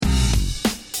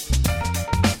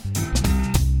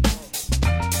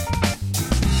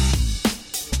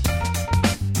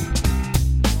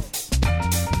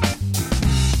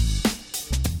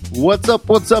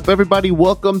What's up, everybody?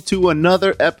 Welcome to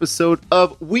another episode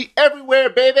of We Everywhere,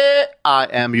 baby! I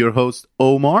am your host,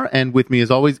 Omar, and with me,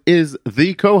 as always, is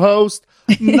the co-host,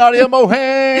 Nadia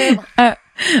Moham!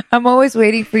 I'm always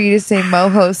waiting for you to say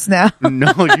Mo-host now.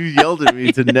 No, you yelled at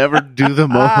me to never do the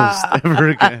Mo-host ever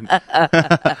again.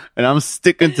 And I'm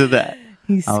sticking to that.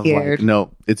 He's scared. Like,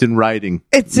 no, it's in writing.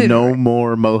 No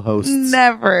more Mo-hosts.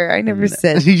 Never. I never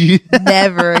said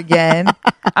never again.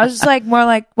 I was just more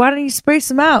like, why don't you space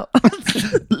them out?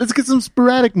 Let's get some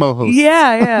sporadic Mo-hosts.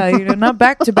 Yeah. Not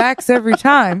back-to-backs every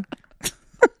time.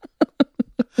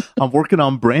 I'm working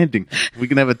on branding. We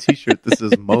can have a t-shirt that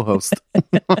says Mo-host.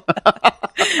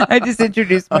 I just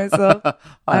introduced myself.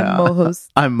 I'm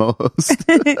Mo-host. I'm Mo-host.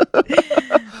 We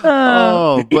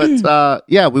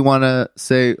want to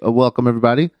say welcome,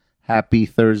 everybody. Happy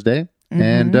Thursday. Mm-hmm.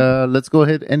 And let's go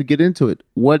ahead and get into it.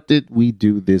 What did we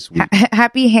do this week?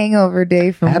 Happy Hangover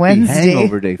Day from Wednesday. Happy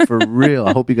Hangover Day, for real.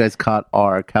 I hope you guys caught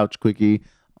our Couch Quickie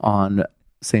on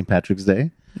St. Patrick's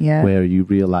Day. Yeah. Where you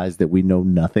realize that we know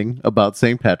nothing about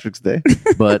St. Patrick's Day,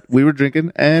 but we were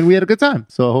drinking and we had a good time.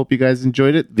 So I hope you guys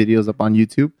enjoyed it. Videos up on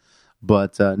YouTube.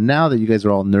 But now that you guys are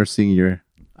all nursing your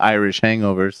Irish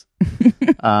hangovers,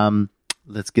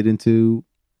 let's get into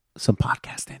some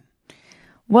podcasting.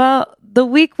 Well, the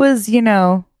week was, it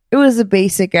was a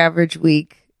basic average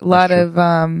week. A lot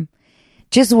of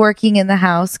just working in the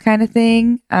house kind of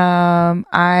thing.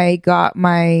 I got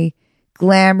my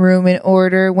glam room in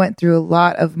order, went through a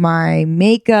lot of my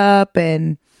makeup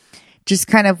and just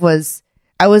kind of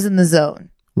I was in the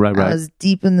zone. Right. I was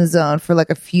deep in the zone for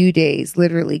a few days,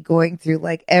 literally going through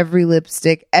every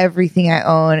lipstick, everything I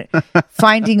own,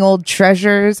 finding old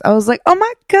treasures. I was like, oh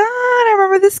my God, I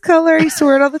remember this color. I used to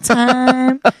wear it all the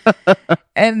time.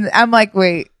 And I'm like,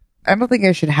 wait, I don't think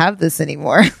I should have this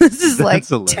anymore. This is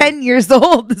hilarious. 10 years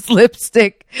old, this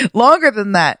lipstick. Longer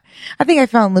than that. I think I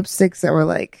found lipsticks that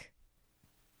were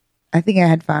I think I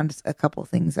had found a couple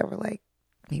things that were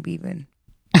maybe even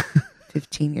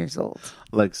 15 years old.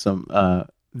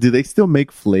 Do they still make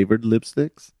flavored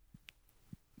lipsticks?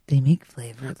 They make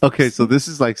flavored lipsticks. Okay, so this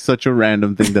is such a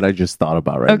random thing that I just thought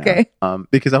about right now.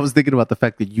 Because I was thinking about the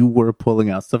fact that you were pulling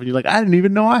out stuff and you're like, I didn't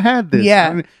even know I had this.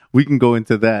 Yeah. We can go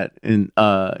into that in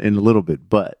a little bit,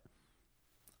 but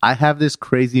I have this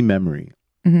crazy memory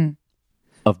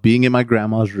of being in my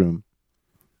grandma's room.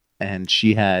 And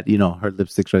she had, her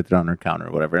lipsticks right there on her counter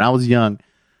or whatever. And I was young.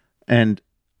 And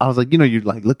I was like, you're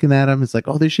looking at them. It's like,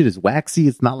 oh, this shit is waxy.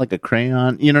 It's not like a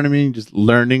crayon. You know what I mean? Just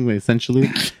learning, essentially.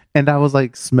 And I was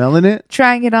smelling it.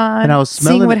 Trying it on. And I was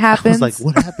smelling seeing what it. happens. I was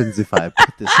like, what happens if I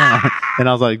put this on? And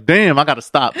I was like, damn, I got to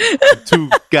stop. I'm too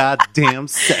goddamn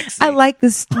sexy. I like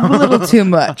this a little too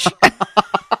much.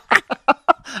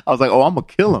 I was like, oh, I'm going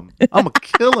to kill him. I'm going to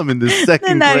kill him in this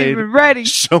second not grade even ready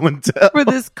show and tell. For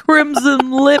this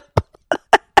crimson lip.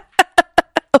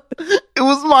 It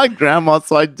was my grandma,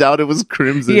 so I doubt it was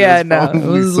crimson. Yeah, it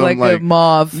was a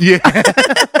mauve. Yeah.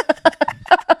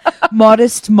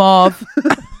 Modest mauve.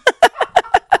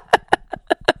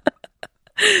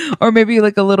 Or maybe a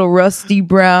little rusty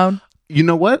brown. You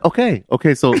know what? Okay.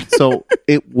 So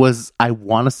it was, I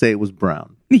want to say it was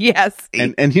brown. Yes.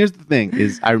 And here's the thing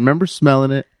is I remember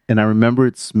smelling it and I remember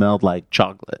it smelled like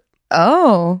chocolate.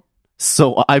 Oh.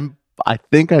 So I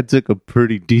think I took a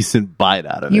pretty decent bite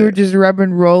out of it. You were just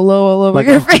rubbing Rolo all over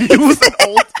your face.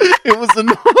 It was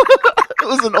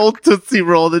an old Tootsie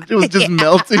Roll that was just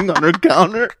melting on her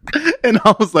counter. And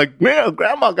I was like, man,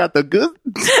 grandma got the goods.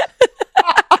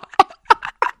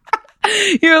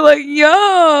 You're like, yo.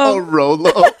 Oh,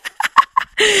 Rolo.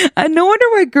 No wonder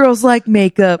why girls like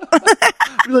makeup.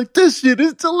 You're like, this shit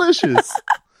is delicious.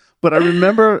 But I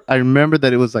remember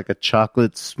that it was a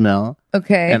chocolate smell.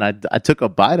 Okay. And I took a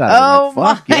bite out of it.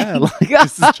 Fuck yeah.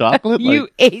 This is chocolate. You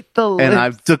ate the lipstick. And I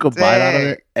took a bite out of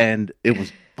it and it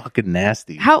was fucking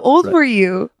nasty. How old were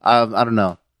you? I don't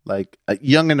know.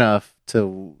 Young enough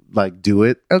to do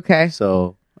it. Okay.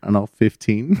 So, I don't know,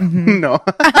 15? Mm-hmm. No.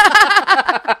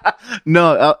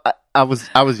 No, I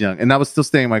was young and I was still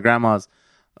staying at my grandma's.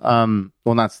 Well,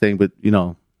 not staying, but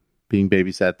being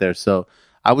babysat there. So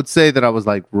I would say that I was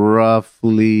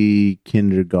roughly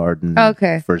kindergarten,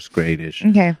 first grade-ish.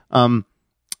 Okay.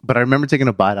 But I remember taking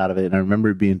a bite out of it, and I remember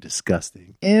it being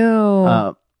disgusting.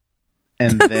 Ew.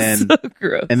 And then, so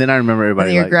gross. And then I remember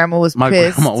everybody. Your grandma was my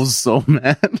pissed. Grandma was so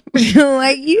mad.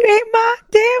 Like, you ate my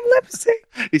damn lipstick.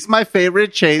 It's my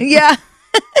favorite shade. Yeah.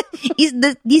 Is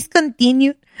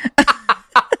discontinued?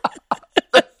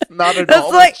 Not at That's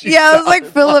all. It was like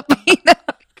Filipino.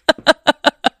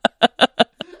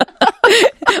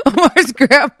 Omar's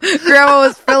grandma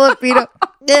was Filipino.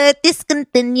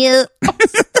 Discontinued.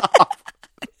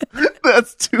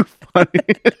 That's too funny.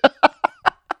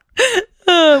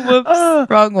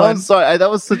 Wrong one. I'm sorry. That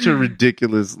was such a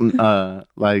ridiculous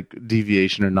like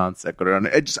deviation or non sequitur. And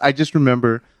I just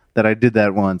remember that I did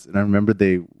that once, and I remember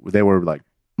they were like,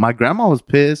 my grandma was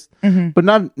pissed, but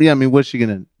not. Yeah, I mean, what's she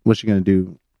gonna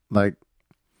do? Like,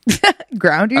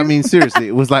 ground you? I mean, seriously,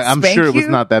 it was like I'm Spank sure it was you?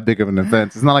 not that big of an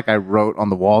offense. It's not like I wrote on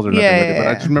the walls or nothing Yeah, like that. But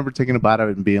I yeah. just remember taking a bite of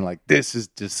it and being like, "This is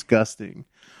disgusting,"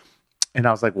 and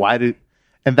I was like, "Why did?"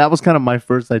 And that was kind of my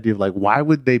first idea of like, why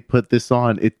would they put this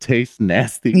on? It tastes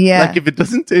nasty. Yeah. Like if it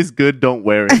doesn't taste good, don't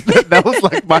wear it. That was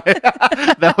like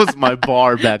that was my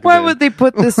bar back Why then. would they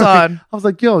put this on? I was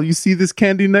like, yo, you see this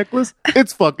candy necklace?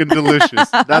 It's fucking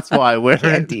delicious. That's why I wear it.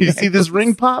 Candy You see this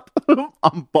ring pop?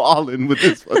 I'm balling with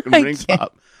this fucking I ring can't.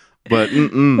 pop. But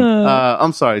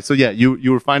I'm sorry. So yeah,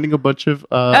 you were finding a bunch of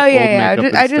Oh old yeah. makeup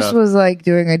and I just stuff. was like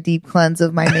doing a deep cleanse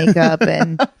of my makeup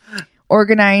and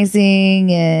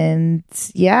organizing, and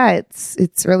yeah,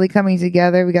 it's really coming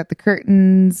together. We got the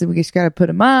curtains, and we just got to put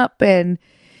them up, and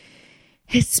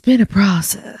it's been a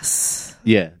process.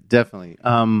 Yeah, definitely.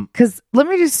 Because let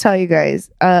me just tell you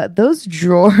guys, those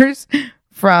drawers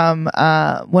from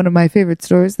one of my favorite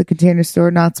stores, the Container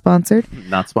Store, not sponsored.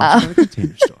 Not sponsored by the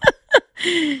Container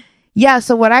Store. Yeah,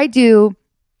 so what I do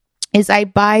is I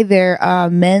buy their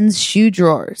men's shoe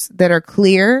drawers that are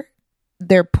clear.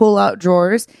 They're pull-out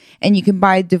drawers, and you can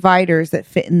buy dividers that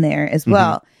fit in there as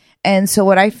well. And so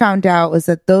what I found out was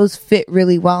that those fit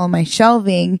really well on my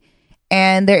shelving,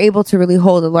 and they're able to really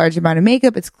hold a large amount of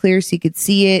makeup. It's clear so you could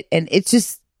see it, and it's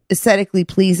just aesthetically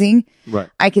pleasing. Right.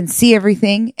 I can see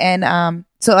everything, and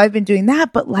so I've been doing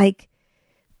that, but like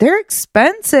they're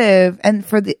expensive, and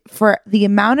for the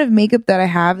amount of makeup that I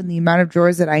have and the amount of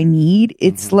drawers that I need,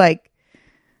 it's like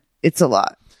it's a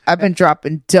lot. I've been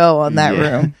dropping dough on that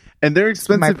room. And they're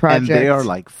expensive, and they are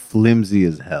like flimsy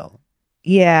as hell.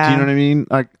 Yeah. Do you know what I mean?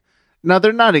 Like, no,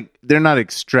 they're not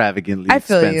extravagantly I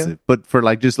feel expensive, you. but for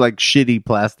like just like shitty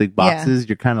plastic boxes,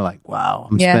 you're kind of like, wow,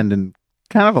 I'm Yeah. spending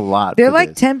kind of a lot. They're for like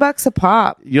this. $10 a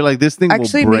pop. You're like, this thing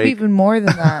Actually, will break. maybe even more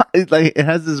than that. It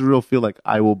has this real feel like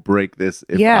I will break this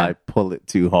if Yeah. I pull it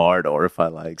too hard or if I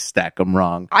like stack them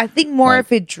wrong. I think more Like-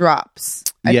 if it drops.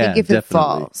 I Yeah, think if definitely. it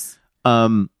falls.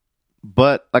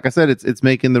 But like I said, it's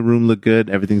making the room look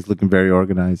good. Everything's looking very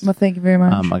organized. Well, thank you very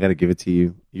much. I got to give it to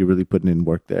you. You're really putting in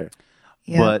work there.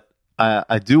 Yeah. But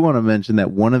I do want to mention that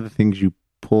one of the things you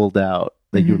pulled out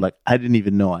that you were like, I didn't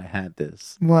even know I had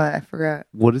this. What? I forgot.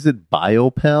 What is it?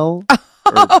 Biopel?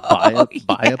 Or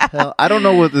Biopel? I don't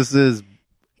know what this is.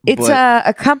 It's but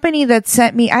a company that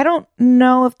sent me. I don't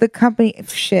know if the company.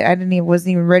 Shit,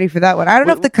 wasn't even ready for that one. I don't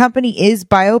know if the company is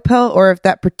Biopel or if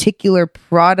that particular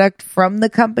product from the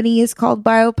company is called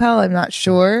Biopel. I'm not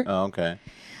sure. Oh, okay.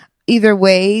 Either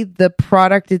way, the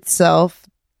product itself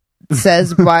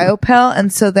says Biopel,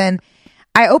 and so then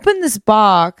I opened this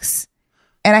box,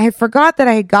 and I had forgot that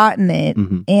I had gotten it,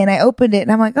 and I opened it,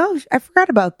 and I'm like, oh, I forgot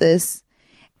about this,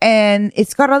 and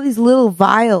it's got all these little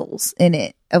vials in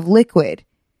it of liquid.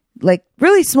 Like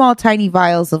really small, tiny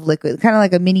vials of liquid, kind of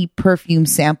like a mini perfume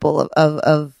sample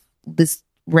of this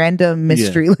random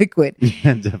mystery liquid.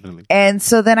 Yeah, definitely. And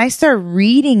so then I start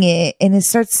reading it, and it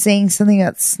starts saying something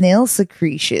about snail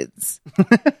secretions.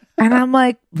 And I'm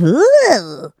like,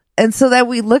 ugh. And so then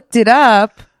we looked it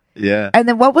up. Yeah. And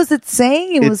then what was it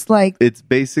saying? It was like It's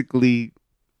basically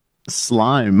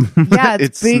slime. Yeah,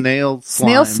 it's big- snail slime.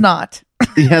 snail snot.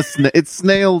 Yes, it's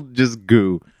snail just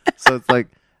goo. So it's like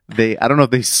I don't know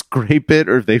if they scrape it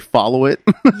or if they follow it.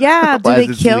 Yeah. Do as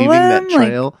they it's kill leaving them? that Like,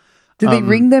 trail. do they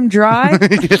wring them dry?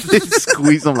 Yes, they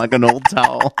squeeze them like an old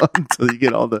towel until you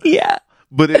get all the. Yeah.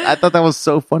 But I thought that was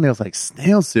so funny. I was like,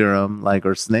 snail serum, like,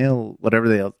 or snail,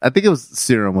 whatever I think it was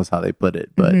serum was how they put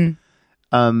it. But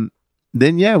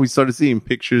then, yeah, we started seeing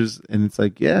pictures, and it's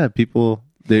like, yeah,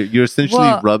 you're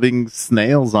essentially rubbing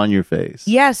snails on your face.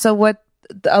 Yeah. So what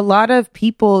a lot of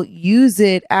people use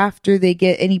it after they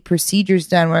get any procedures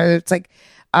done, whether it's like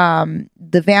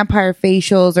the vampire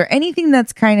facials or anything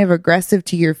that's kind of aggressive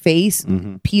to your face,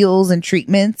 peels and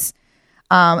treatments.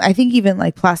 I think even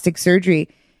like plastic surgery,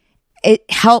 it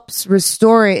helps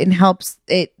restore it and helps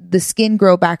the skin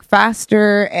grow back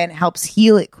faster and helps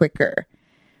heal it quicker,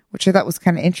 which I thought was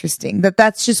kind of interesting.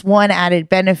 That's just one added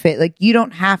benefit. Like you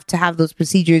don't have to have those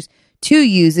procedures to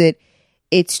use it.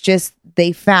 It's just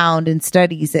they found in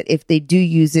studies that if they do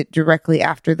use it directly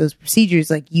after those procedures,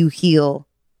 like you heal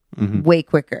way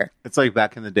quicker. It's like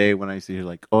back in the day when I used to hear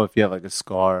like, oh, if you have like a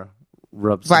scar,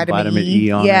 rub some vitamin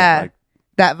E on yeah, it. Like,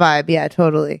 that vibe. Yeah,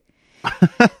 totally.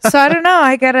 So I don't know.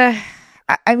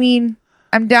 I mean,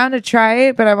 I'm down to try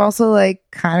it, but I'm also like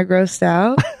kind of grossed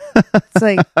out. It's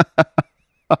like,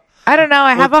 I don't know.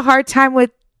 I have a hard time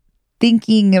with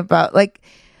thinking about like,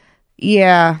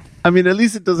 yeah. I mean, at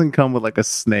least it doesn't come with like a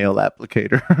snail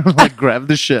applicator. Like grab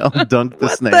the shell, dunk the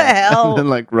snail, the hell? and then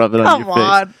like rub it on your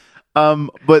face.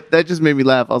 But that just made me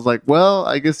laugh. I was like, well,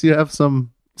 I guess you have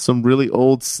some really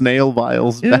old snail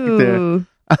vials back there. Ooh.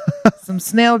 Some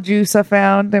snail juice I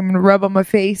found. I'm gonna rub on my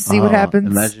face, see what happens.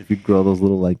 Imagine if you grow those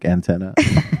little like antenna.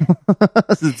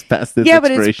 It's past its Yeah,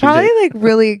 but it's expiration probably date. like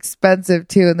really expensive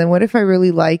too. And then what if I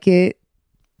really like it?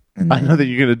 And I know that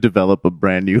you're gonna develop a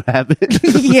brand new habit.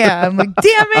 yeah, I'm like,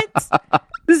 damn it,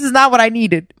 this is not what I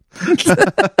needed. But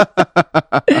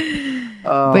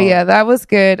yeah, that was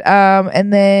good.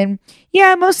 And then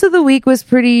yeah, most of the week was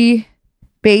pretty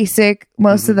basic.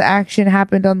 Most of the action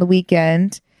happened on the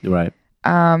weekend. Right.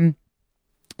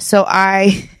 So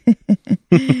I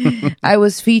I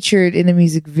was featured in a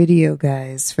music video,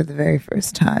 guys, for the very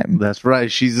first time. That's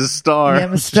right. She's a star.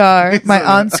 I'm a star. My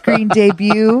on-screen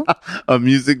debut. A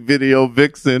music video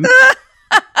vixen.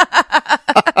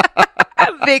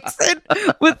 Vixen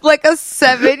with like a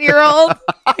 7-year-old.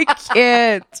 I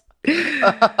can't.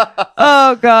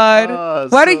 Oh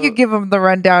God. Why don't you give them the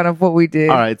rundown of what we did?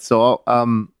 All right. So,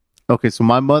 okay. So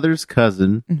my mother's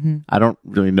cousin, I don't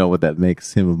really know what that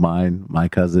makes him of mine, my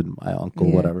cousin, my uncle,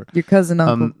 Yeah, whatever. your cousin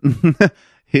uncle.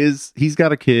 He's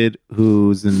got a kid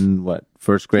who's in what,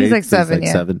 first grade? He's like 7,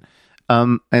 yeah. 7.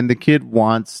 And the kid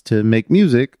wants to make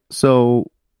music. So,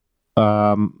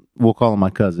 we'll call him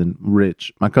my cousin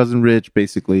Rich. My cousin Rich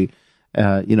basically,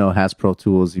 has Pro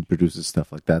Tools. He produces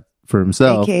stuff like that for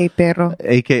himself. AKA Perro.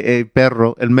 AKA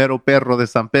Perro, el mero perro de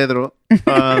San Pedro.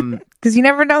 Because you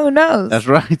never know who knows. That's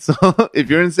right. So if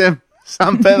you're in San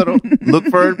Pedro, look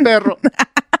for el perro.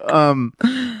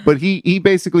 But he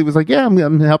basically was like, yeah,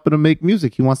 I'm helping him make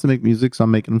music. He wants to make music, so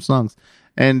I'm making him songs.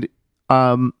 And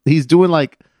he's doing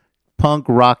like punk,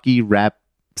 rocky, rap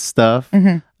stuff.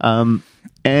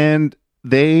 And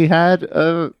they had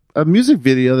a music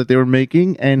video that they were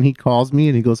making, and he calls me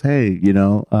and he goes, hey,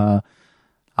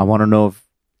 I want to know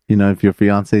if your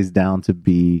fiance is down to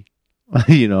be,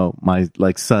 my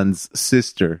like son's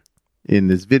sister in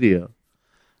this video.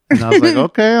 And I was like,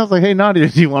 okay. I was like, hey, Nadia,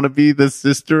 do you want to be the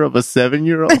sister of a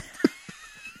 7-year-old?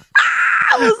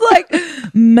 I was like,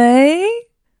 May,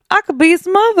 I could be his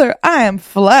mother. I am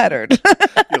flattered.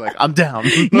 You're like, I'm down.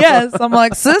 Yes. I'm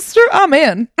like, sister, I'm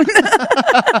in.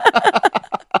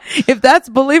 If that's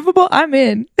believable, I'm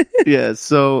in. Yeah.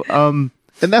 So,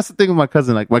 and that's the thing with my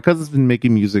cousin. Like, my cousin's been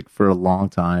making music for a long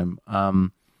time.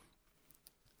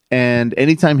 And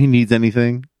anytime he needs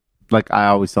anything, like, I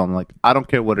always tell him, like, I don't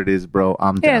care what it is, bro.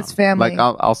 I'm down. Yeah, it's family. Like,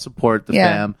 I'll support the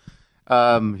fam.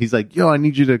 He's like, yo, I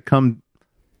need you to come,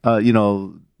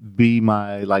 be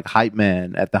my like hype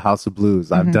man at the House of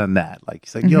Blues. I've done that. Like,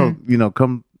 he's like, yo,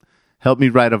 come help me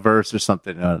write a verse or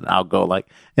something. And I'll go like,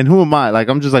 and who am I? Like,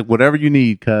 I'm just like, whatever you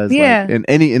need. Cause like,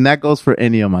 and that goes for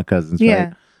any of my cousins.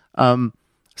 Yeah. Right?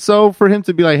 So for him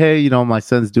to be like, hey, my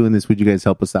son's doing this. Would you guys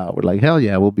help us out? We're like, hell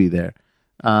yeah, we'll be there.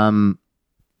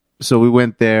 So we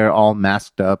went there all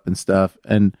masked up and stuff.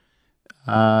 And,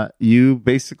 you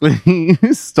basically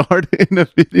started in a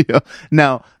video.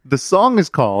 Now, the song is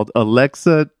called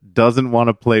Alexa Doesn't Want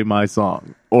to Play My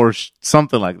Song or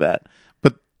something like that.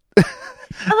 But Alexa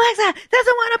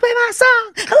doesn't want to play my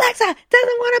song. Alexa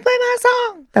doesn't want to play my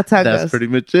song. That's how it that's goes. pretty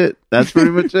much it. That's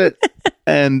pretty much it.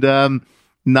 And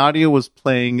Nadia was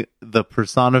playing the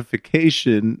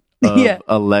personification of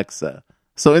Alexa.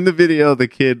 So in the video, the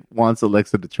kid wants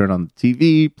Alexa to turn on the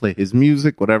TV, play his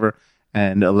music, whatever.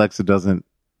 And Alexa doesn't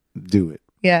do it.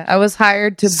 Yeah, I was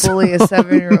hired to bully a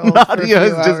 7-year-old. Nadia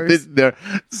has just been there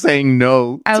saying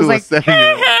no to a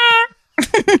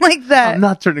 7-year-old. Like that. I'm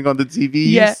not turning on the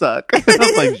TV. Yeah. You suck. I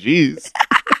was like, jeez.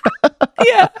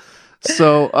 Yeah.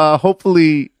 So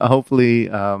hopefully,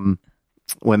 when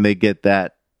they get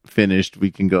that finished,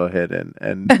 we can go ahead and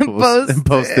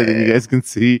post it, and you guys can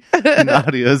see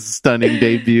Nadia's stunning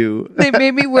debut. They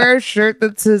made me wear a shirt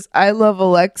that says "I love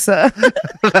Alexa."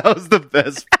 That was the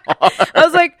best part. I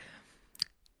was like,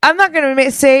 I'm not going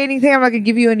to say anything. I'm not going to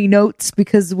give you any notes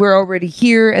because we're already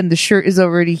here and the shirt is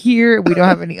already here. We don't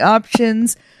have any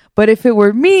options. But if it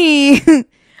were me,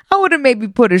 I would have maybe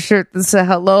put a shirt that said,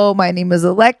 hello, my name is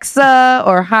Alexa,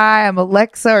 or hi, I'm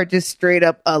Alexa, or just straight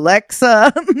up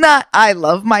Alexa, not I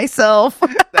love myself.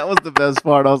 That was the best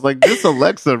part. I was like, this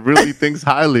Alexa really thinks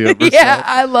highly of herself. Yeah,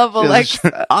 I love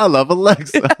Alexa. I love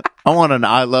Alexa. I want an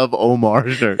I love Omar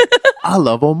shirt. I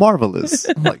love Omarvelous.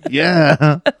 I'm like,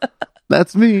 yeah,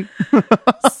 that's me.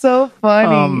 So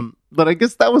funny. But I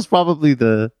guess that was probably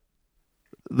the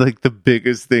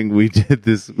biggest thing we did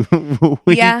this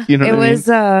week. Yeah, you know it what was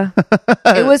I mean?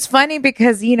 it was funny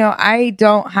because I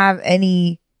don't have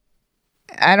any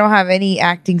I don't have any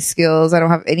acting skills. I don't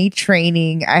have any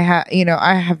training. I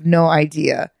have no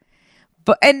idea.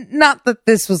 But, and not that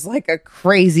this was like a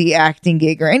crazy acting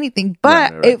gig or anything,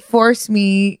 but Right. it forced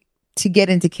me to get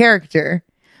into character,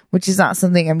 which is not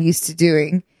something I'm used to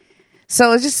doing. So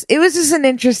it was just it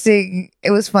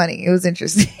was funny. It was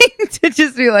interesting to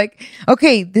just be like,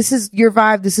 okay, this is your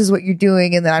vibe. This is what you're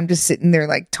doing. And then I'm just sitting there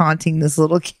like taunting this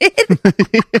little kid.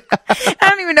 I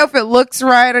don't even know if it looks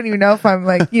right. I don't even know if I'm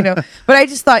like, but I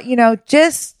just thought,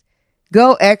 just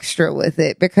go extra with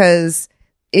it, because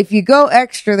if you go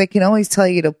extra, they can always tell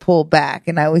you to pull back.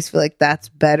 And I always feel like that's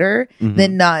better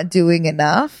than not doing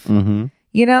enough,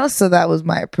 so that was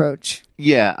my approach.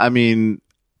 Yeah. I mean,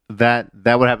 that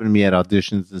would happen to me at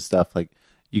auditions and stuff. Like,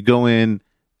 you go in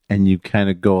and you kind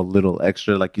of go a little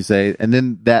extra, like you say, and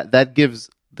then that gives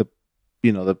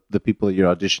the people that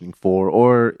you're auditioning for,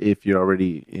 or if you're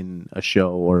already in a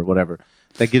show or whatever,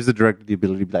 that gives the director the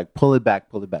ability to be like, pull it back,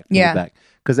 pull it back.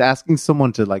 Because asking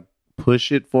someone to like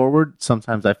push it forward,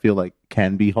 sometimes I feel like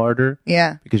can be harder.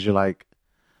 Yeah. Because you're like,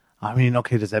 I mean,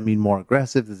 okay, does that mean more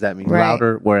aggressive? Does that mean Right.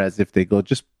 louder? Whereas if they go,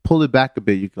 just pull it back a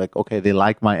bit, you can like, okay, they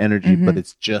like my energy, but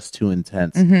it's just too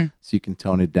intense. So you can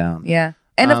tone it down. Yeah.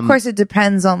 And of course, it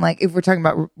depends on like, if we're talking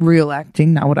about real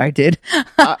acting, not what I did.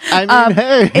 I mean,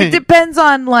 hey. It depends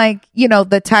on like,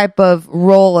 the type of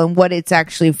role and what it's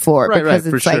actually for. Right, because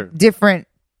right, it's for like sure. different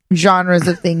genres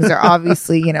of things are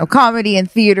obviously, comedy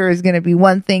and theater is going to be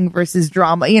one thing versus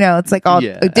drama. It's like all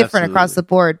Yeah, different across absolutely. the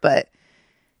board. But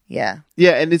yeah.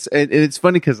 Yeah, and it's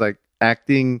funny because like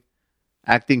acting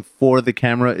for the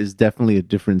camera is definitely a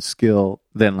different skill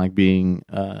than like being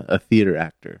a theater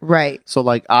actor. Right. So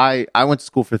like I went to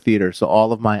school for theater, so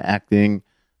all of my acting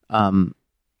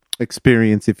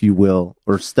experience, if you will,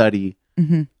 or study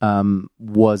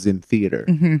was in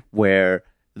theater, where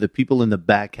the people in the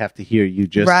back have to hear you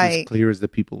just Right. as clear as the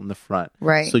people in the front.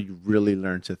 Right. So you really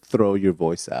learn to throw your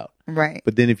voice out. Right.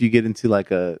 But then if you get into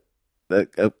like a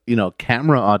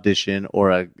camera audition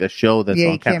or a show that's Yeah,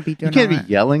 on you camera, can't be doing you can't all be that.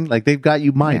 yelling. Like, they've got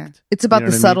you mic'd. Yeah. It's about You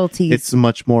know the what I mean? subtleties. It's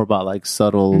much more about like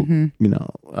subtle,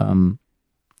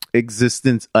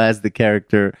 existence as the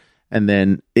character, and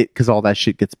then because all that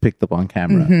shit gets picked up on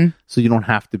camera, so you don't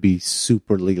have to be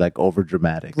superly like over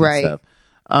dramatic, Right. and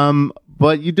stuff.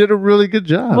 But you did a really good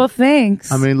job. Well,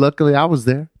 thanks. I mean, luckily I was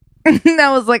there. I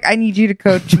was like, I need you to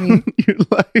coach me. You're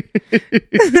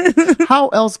like, how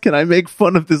else can I make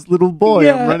fun of this little boy?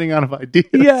 Yeah. I'm running out of ideas.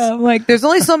 Yeah, I'm like, there's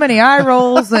only so many eye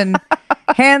rolls and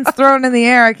hands thrown in the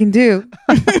air I can do.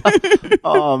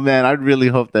 Oh man, I really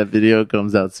hope that video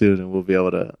comes out soon and we'll be able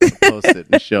to post it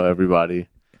and show everybody.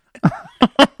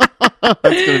 That's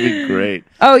gonna be great.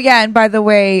 Oh yeah, and by the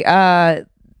way,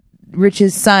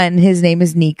 Rich's son, his name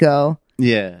is Nico,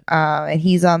 Yeah, and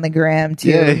he's on the gram too.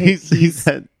 yeah. He's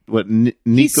had what Nico,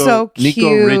 he's so cute.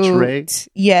 Nico Rich Ray,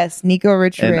 Yes, Nico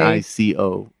Rich Ray,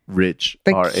 NICO Rich,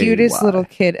 the R-A-Y. cutest little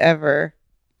kid ever.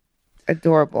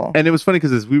 Adorable. And it was funny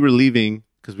because as we were leaving,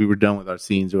 because we were done with our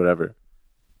scenes or whatever,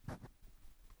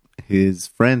 his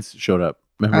friends showed up.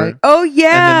 Remember? Oh And then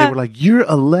yeah. they were like, "You're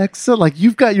Alexa? Like,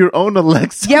 you've got your own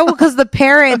Alexa?" Yeah, well, because the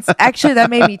parents actually that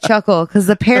made me chuckle because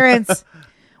the parents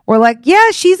were like, "Yeah,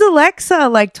 she's Alexa,"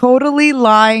 like totally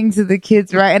lying to the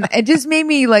kids, right? And it just made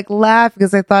me like laugh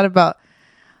because I thought about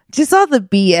just all the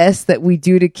BS that we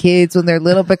do to kids when they're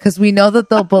little because we know that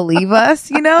they'll believe us,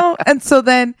 And so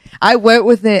then I went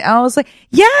with it. I was like,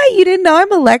 "Yeah, you didn't know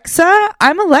I'm Alexa?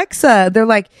 I'm Alexa." They're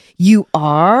like, "You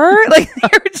are?" Like they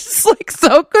were just like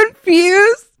so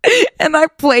confused, and I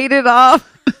played it off.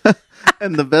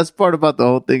 And the best part about the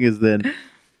whole thing is then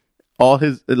all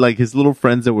his little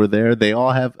friends that were there, they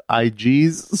all have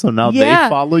IGs, so now they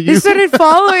follow you. They started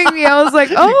following me. I was like,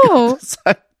 oh. It's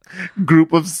a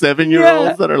group of 7-year-olds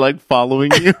Yeah. that are like following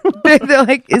you. They're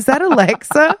like, is that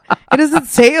Alexa? It doesn't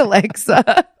say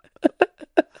Alexa.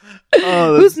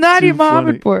 Oh, Who's that's Nadia too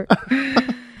funny. Mohammadpour?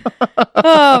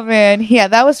 Oh man, yeah,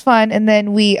 that was fun. And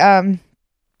then we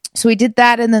did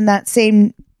that, and then that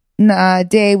same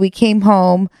day we came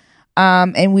home,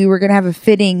 and we were gonna have a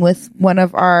fitting with one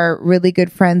of our really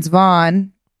good friends,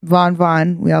 Vaughn,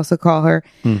 we also call her.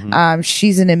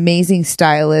 She's an amazing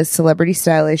stylist, celebrity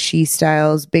stylist. She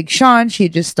styles Big Sean. She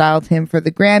had just styled him for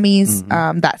the Grammys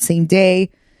that same day.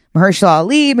 Mahershala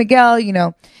Ali,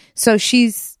 Miguel, So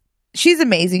she's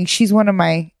amazing. She's one of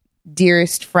my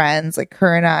dearest friends. Like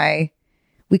her and I,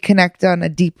 we connect on a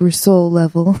deeper soul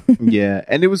level. Yeah,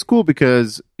 and it was cool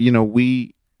because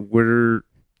we're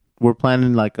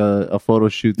planning like a photo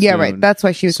shoot. Yeah, soon. right. That's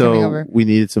why she was coming over. We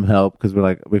needed some help because we're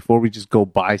like, before we just go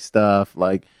buy stuff,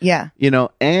 like, Yeah.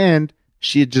 and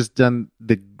she had just done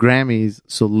the Grammys.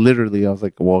 So literally, I was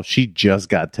like, well, she just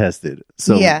got tested.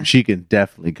 So Yeah. she can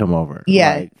definitely come over.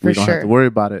 Yeah, Like, for we don't sure. have to worry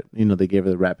about it. You know, they gave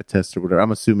her the rapid test or whatever.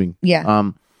 I'm assuming.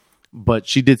 Yeah. But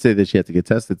she did say that she had to get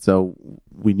tested. So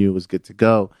we knew it was good to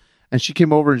go. And she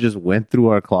came over and just went through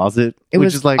our closet. It which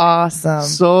was is like awesome.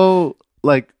 so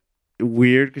like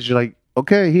weird because you're like,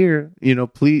 okay, here, you know,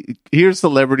 please, here's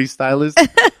celebrity stylist.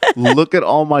 Look at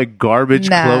all my garbage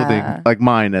Nah. clothing, like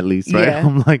mine at least, right? Yeah.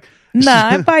 I'm like, Nah,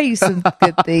 I buy you some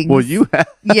good things. well, you have.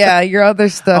 Yeah, your other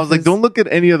stuff. I was like, is- don't look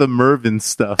at any of the Mervyn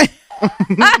stuff.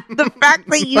 the fact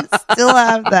that you still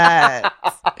have that.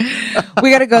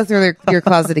 We got to go through your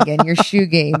closet again. Your shoe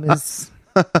game is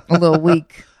a little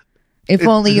weak. If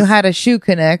only you had a shoe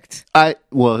connect.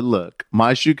 Well, look,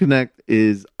 my shoe connect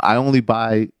is I only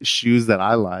buy shoes that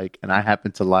I like, and I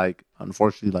happen to like,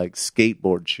 unfortunately, like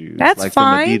skateboard shoes. That's like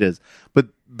fine. From Adidas. But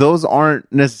those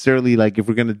aren't necessarily like if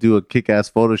we're gonna do a kick-ass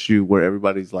photo shoot where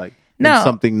everybody's like in No.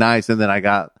 something nice, and then I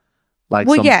got like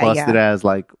Well, some yeah, busted yeah. ass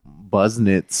like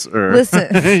Buzzknits or Listen,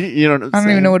 you know what I'm I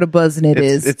don't even know what a Buzzknit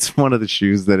is. It's one of the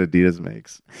shoes that Adidas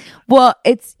makes. Well,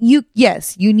 it's you.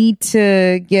 Yes, you need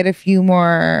to get a few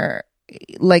more,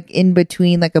 like in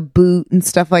between, like a boot and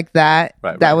stuff like that.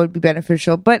 Right, that right. would be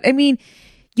beneficial. But I mean,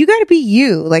 you got to be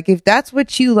you. Like if that's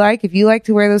what you like, if you like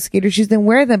to wear those skater shoes, then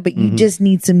wear them. But you just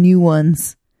need some new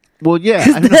ones. Well, yeah,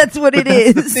 'Cause I know. that's what But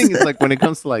it that's The is. thing is, like, when it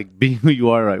comes to like being who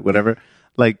you are, right? Whatever.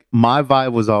 Like, my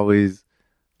vibe was always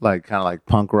like kind of like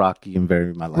punk rocky and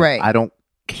very my like. Right. I don't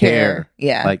care.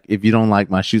 Yeah. Like, if you don't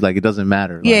like my shoes, like it doesn't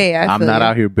matter. Like, Yeah, I I'm feel not you.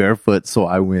 out here barefoot, so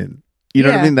I win. You know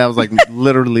what I Yeah. mean? That was like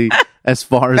literally as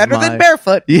far as Better my than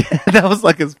barefoot. yeah. That was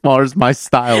like as far as my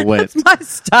style went. My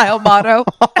style motto.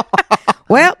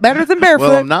 Well, better than barefoot.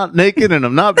 Well, I'm not naked and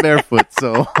I'm not barefoot,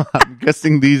 so I'm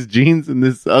guessing these jeans and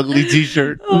this ugly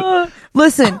t-shirt.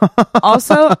 Listen,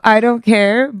 also, I don't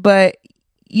care, but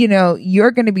you know,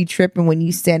 you're going to be tripping when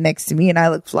you stand next to me and I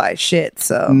look fly as shit.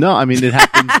 So No, I mean it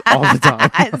happens all the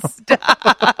time.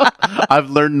 Stop. I've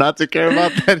learned not to care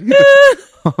about that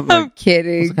either. I'm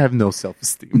kidding. I have no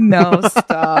self-esteem. No,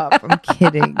 stop. I'm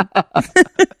kidding.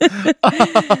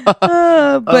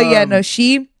 But yeah, no,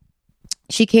 she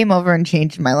came over and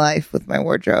changed my life with my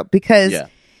wardrobe because Yeah.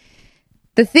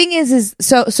 the thing is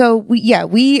so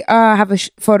we have a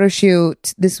photo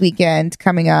shoot this weekend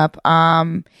coming up.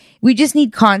 We just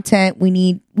need content. We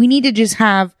need to just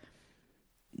have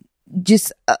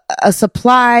just a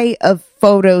supply of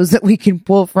photos that we can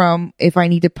pull from. If I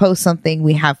need to post something,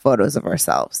 we have photos of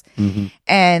ourselves.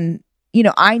 And you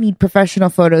know, I need professional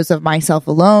photos of myself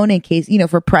alone in case, you know,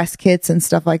 for press kits and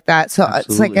stuff like that. So it's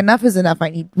like Absolutely. enough is enough.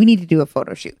 We need to do a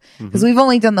photo shoot because we've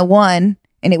only done the one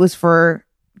and it was for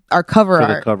our cover For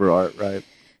art. the cover art, right?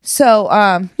 So,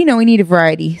 you know, we need a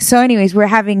variety. So anyways, we're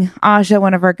having Aja,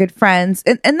 one of our good friends.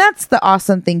 And that's the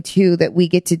awesome thing too, that we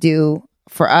get to do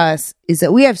for us is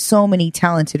that we have so many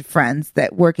talented friends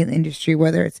that work in the industry,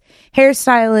 whether it's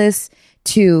hairstylists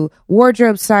to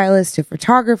wardrobe stylists, to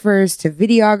photographers, to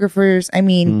videographers. I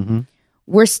mean,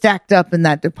 we're stacked up in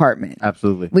that department.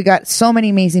 Absolutely. We got so many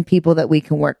amazing people that we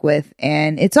can work with.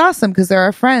 And it's awesome because they're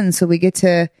our friends. So we get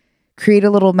to create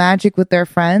a little magic with their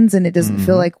friends and it doesn't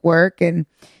feel like work. And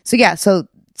so, yeah, so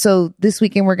this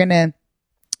weekend we're going to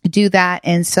do that.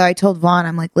 And so I told Vaughn,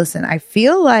 I'm like, listen, I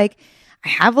feel like I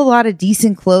have a lot of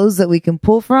decent clothes that we can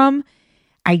pull from.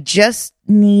 I just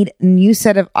need a new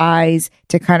set of eyes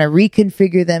to kind of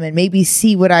reconfigure them and maybe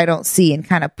see what I don't see and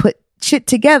kind of put shit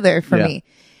together for Yeah. me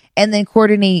and then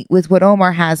coordinate with what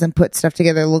Omar has and put stuff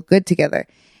together, look good together.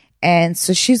 And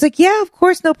so she's like, yeah, of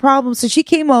course, no problem. So she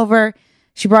came over.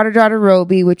 She brought her daughter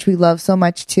Roby, which we love so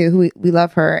much too. We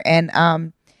love her.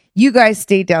 And you guys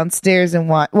stayed downstairs and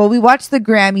we watched the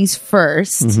Grammys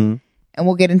first, and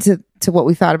we'll get into what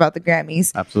we thought about the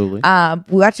Grammys. Absolutely.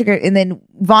 We watched it, and then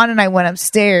Vaughn and I went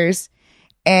upstairs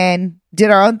and did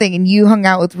our own thing. And you hung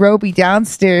out with Roby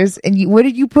downstairs. And what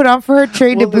did you put on for her?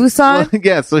 Train to Busan? Well,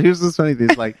 yeah. So here's this funny thing.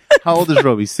 It's like, how old is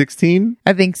Roby? 16?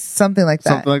 I think something like that.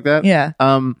 Something like that? Yeah.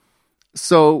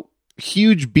 So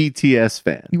huge BTS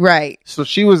fan. Right. So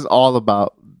she was all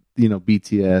about, you know,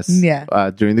 BTS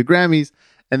Yeah. During the Grammys.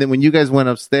 And then when you guys went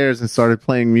upstairs and started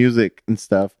playing music and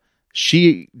stuff,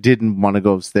 she didn't want to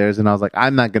go upstairs. And I was like,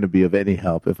 I'm not going to be of any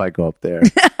help if I go up there.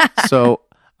 So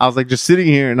I was like, just sitting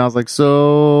here. And I was like,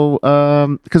 so,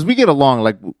 because we get along,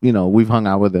 like, you know, we've hung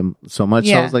out with him so much.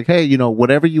 So I Yeah. was like, hey, you know,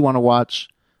 whatever you want to watch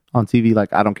on TV,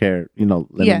 like, I don't care, you know,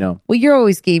 let me know. Well, you're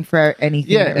always game for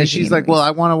anything. Yeah, and she's like, well,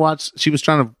 I want to watch. She was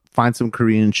trying to find some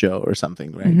Korean show or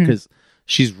something, right? Because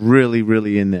she's really,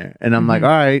 really in there. And I'm like, all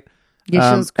right. Yeah,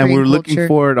 she loves and we Korean were looking culture.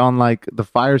 for it on like the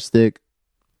Fire Stick,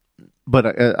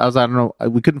 but I was, I don't know,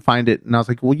 we couldn't find it, and I was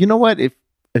like, well, you know what?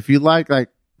 If you like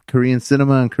Korean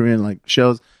cinema and Korean like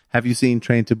shows, have you seen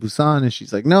Train to Busan? And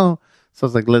she's like, no. So I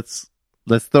was like, let's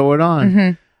throw it on.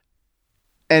 Mm-hmm.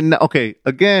 And okay,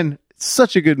 again, it's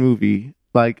such a good movie.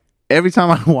 Like every time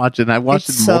I watch it, and I watched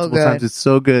it multiple times, it's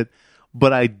so good.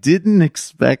 But I didn't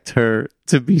expect her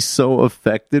to be so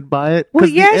affected by it. Well,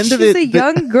 yeah, she's a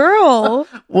young girl.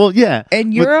 Well, yeah.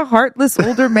 And you're a heartless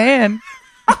older man.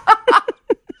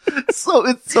 So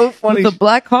it's so funny. With a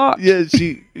Black Hawk. Yeah,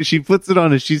 she puts it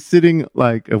on and she's sitting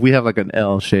like, we have like an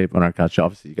L shape on our couch.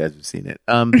 Obviously, you guys have seen it.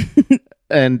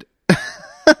 And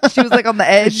she was like on the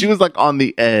edge. She was like on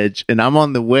the edge, and I'm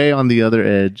on the other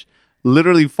edge,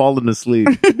 literally falling asleep.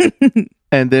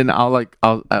 And then I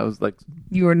was like,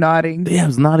 you were nodding. Yeah, I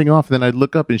was nodding off. Then I'd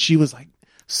look up, and she was like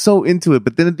so into it.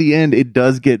 But then at the end, it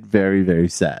does get very, very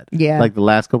sad. Yeah, like the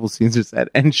last couple scenes are sad,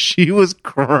 and she was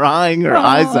crying her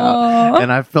eyes out,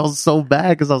 and I felt so bad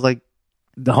because I was like,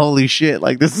 holy shit!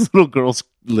 Like this little girl,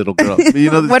 you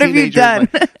know, what have you done?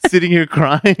 Like, sitting here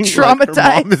crying, traumatized.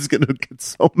 Like her mom is gonna get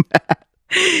so mad.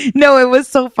 No, it was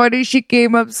so funny. She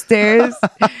came upstairs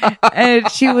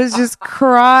and she was just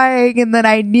crying. And then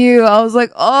I knew, I was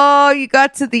like, oh, you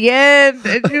got to the end.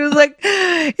 And she was like,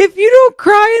 if you don't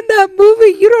cry in that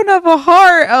movie, you don't have a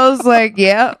heart. I was like,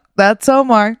 yeah, that's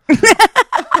Omar.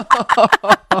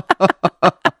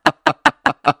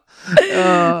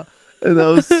 That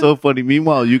was so funny.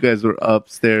 Meanwhile, you guys were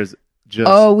upstairs.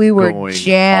 We were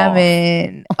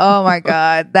jamming. Oh my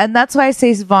God. And that's why I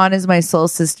say Vaughn is my soul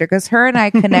sister, because her and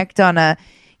I connect on a,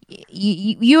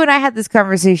 you and I had this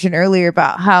conversation earlier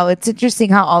about how it's interesting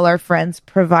how all our friends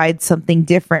provide something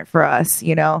different for us.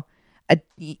 You know,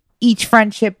 each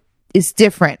friendship is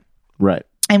different. Right.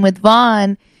 And with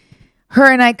Vaughn, her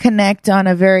and I connect on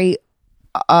a very,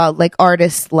 like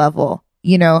artist level.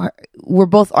 You know, we're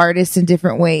both artists in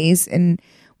different ways, and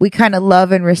we kind of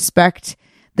love and respect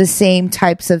the same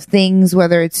types of things,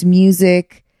 whether it's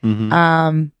music,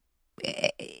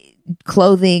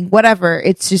 clothing, whatever.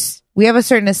 It's just, we have a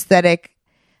certain aesthetic,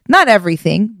 not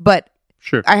everything, but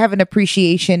sure, I have an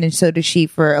appreciation, and so does she,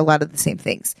 for a lot of the same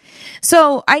things.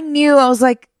 So I was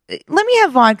like, let me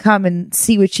have Vaughn come and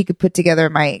see what she could put together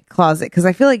in my closet, because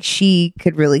I feel like she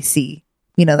could really see,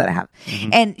 you know, that I have.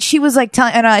 And she was like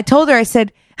and I told her, I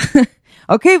said,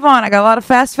 okay, Vaughn, I got a lot of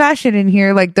fast fashion in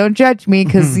here. Like, don't judge me,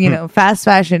 because, you know, fast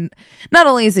fashion, not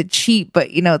only is it cheap,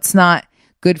 but, you know, it's not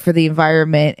good for the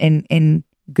environment and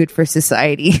good for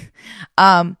society.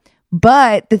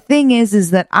 But the thing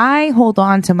is that I hold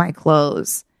on to my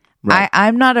clothes. Right.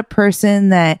 I'm not a person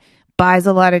that buys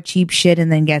a lot of cheap shit and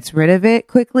then gets rid of it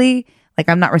quickly. Like,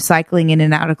 I'm not recycling in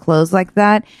and out of clothes like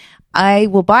that. I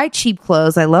will buy cheap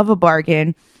clothes. I love a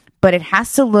bargain, but it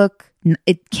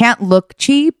can't look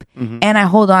cheap, and I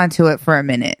hold on to it for a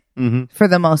minute, for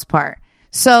the most part.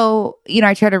 So, you know,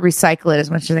 I try to recycle it as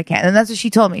much as I can. And that's what she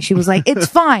told me. She was like, it's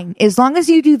fine. As long as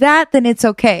you do that, then it's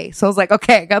okay. So I was like,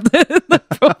 okay, I got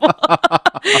the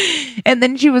And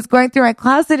then she was going through my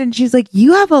closet, and she's like,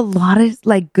 you have a lot of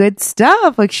like good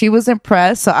stuff. Like, she was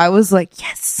impressed. So I was like,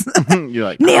 yes. You're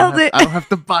like, nailed it. I don't have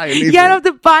to buy anything. Yeah, I don't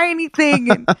have to buy anything.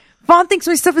 And Vaughn thinks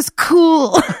my stuff is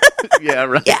cool. Yeah,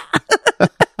 right. Yeah.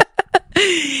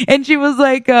 And she was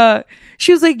like,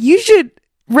 you should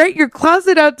rent your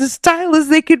closet out to stylists.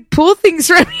 They could pull things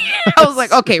from here. I was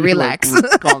like, okay, relax.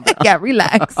 Calm down. Yeah,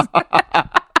 relax.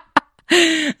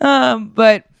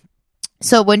 But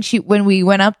so when we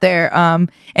went up there, and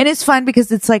it's fun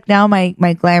because it's like now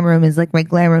my glam room is like my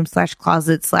glam room /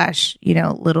 closet / you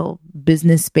know, little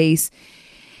business space.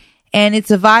 And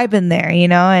it's a vibe in there, you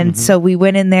know? And so we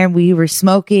went in there and we were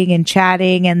smoking and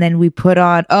chatting, and then we put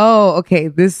on,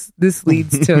 this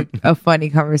leads to a funny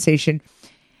conversation.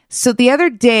 So the other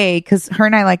day, because her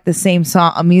and I like the same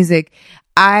song, music,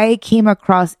 I came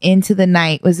across Into the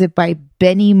Night. Was it by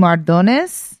Benny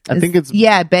Mardones? I think it's...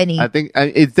 Yeah, Benny. I think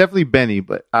it's definitely Benny,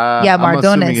 but yeah, Mardones.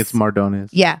 I'm assuming it's Mardones.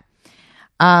 Yeah.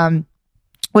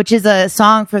 Which is a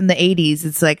song from the 80s.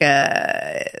 It's like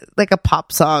a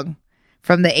pop song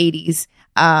from the 80s.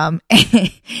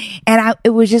 It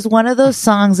was just one of those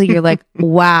songs that you're like,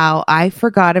 wow, I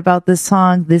forgot about this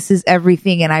song. This is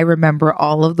everything. And I remember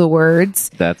all of the words.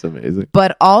 That's amazing.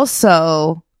 But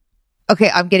also,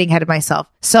 okay, I'm getting ahead of myself.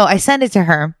 So I sent it to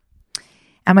her.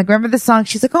 I'm like, remember the song?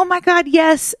 She's like, oh my God,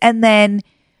 yes. And then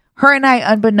her and I,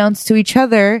 unbeknownst to each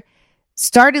other,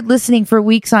 started listening for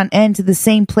weeks on end to the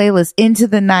same playlist, Into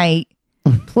the Night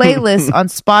playlist on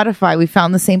Spotify. We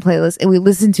found the same playlist and we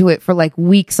listened to it for like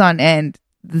weeks on end,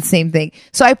 the same thing.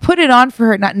 So I put it on for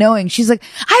her, not knowing. She's like,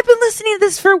 I've been listening to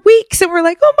this for weeks. And we're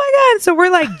like, oh my God. So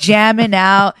we're like jamming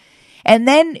out. And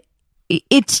then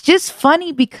it's just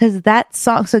funny because that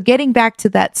song, so getting back to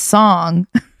that song,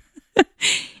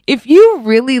 if you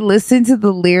really listen to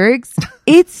the lyrics,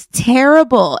 it's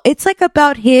terrible. It's like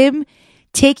about him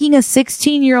taking a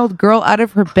 16-year-old girl out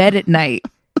of her bed at night.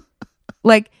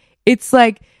 Like, it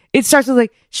starts with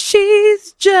like,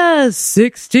 she's just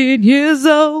 16 years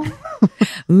old.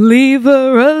 Leave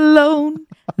her alone,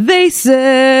 they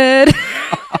said.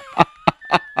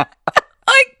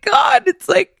 My God, it's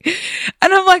like,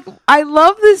 and I'm like, I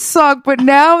love this song, but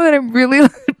now that I'm really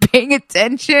paying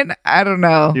attention, I don't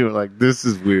know. You were like, this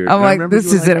is weird. I'm like,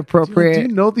 this is inappropriate. Do you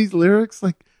know these lyrics?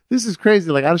 Like, this is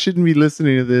crazy. Like, I shouldn't be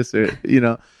listening to this, or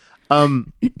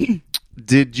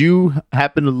Did you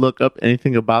happen to look up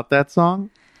anything about that song?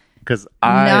 Because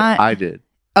I did.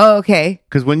 Oh, okay.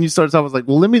 Because when you started, I was like,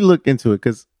 well, let me look into it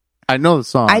because I know the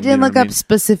song. I didn't look up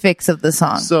specifics of the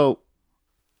song. So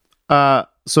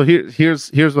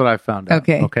here's what I found out.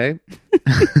 Okay.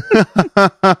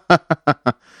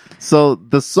 So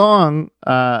the song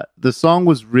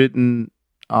was written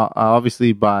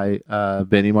obviously by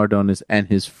Benny Mardones and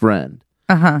his friend,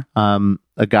 a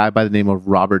guy by the name of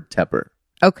Robert Tepper.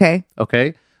 Okay.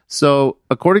 So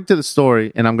according to the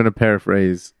story, and I'm going to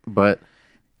paraphrase, but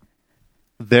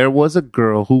there was a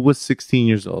girl who was 16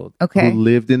 years old who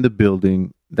lived in the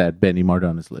building that Benny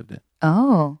Mardones lived in.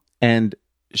 Oh. And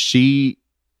he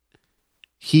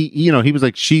was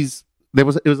like, it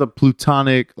was a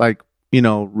platonic, like,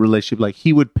 relationship. Like,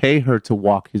 he would pay her to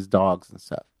walk his dogs and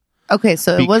stuff. Okay,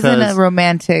 so it wasn't a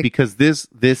romantic. Because this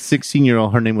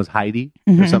 16-year-old, her name was Heidi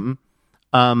or something.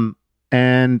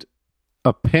 And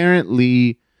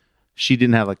apparently she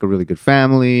didn't have like a really good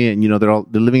family, and they're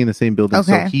living in the same building.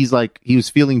 So he was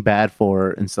feeling bad for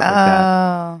her and stuff like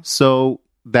that. So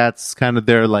that's kind of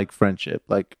their like friendship.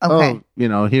 Like,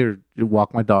 here, you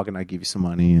walk my dog and I give you some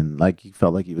money, and like he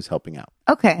felt like he was helping out.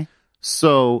 Okay.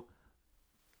 So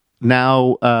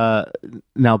now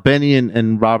Benny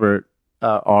and Robert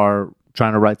are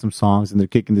trying to write some songs, and they're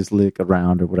kicking this lick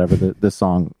around or whatever the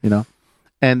song,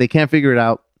 and they can't figure it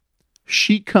out.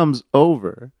 She comes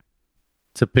over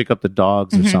to pick up the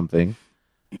dogs or something,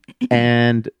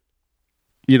 and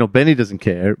Benny doesn't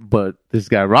care, but this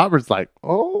guy Robert's like,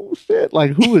 oh shit,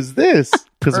 like, who is this?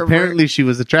 Because apparently she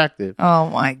was attractive. Oh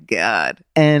my God.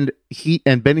 And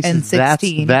Benny says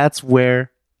 16. that's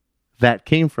where that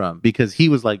came from, because he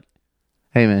was like,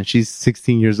 hey man, she's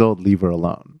 16 years old, leave her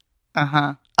alone.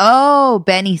 Oh,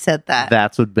 Benny said that.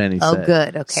 That's what Benny said. Oh,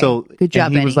 good. Okay. So good job,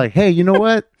 and he Benny. was like, hey, you know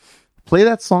what? Play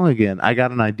that song again. I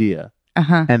got an idea.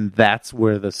 And that's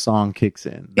where the song kicks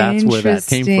in. That's where that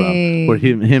came from. Where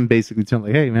him basically telling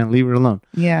like, hey man, leave her alone.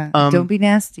 Yeah. Don't be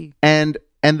nasty. And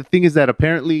the thing is that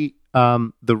apparently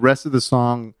the rest of the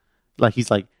song, like, he's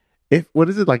like, what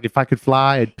is it? Like, if I could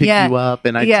fly, I'd pick you up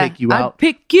and I'd take you out. I'd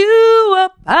pick you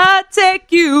up, I'd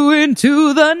take you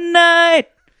into the night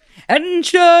and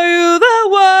show you the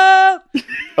world.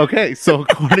 Okay, so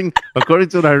according to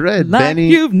what I read, like Benny,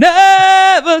 you've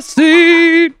never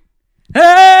seen.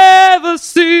 Ever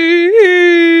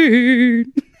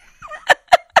seen.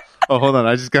 Oh, hold on.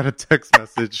 I just got a text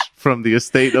message from the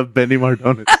estate of Benny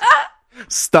Mardones.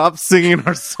 Stop singing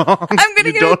our song. I'm going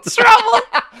to get in trouble.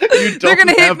 They're going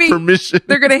to hit me. Permission.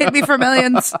 They're going to hit me for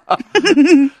millions.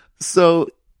 So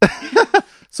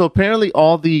apparently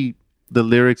all the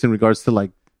lyrics in regards to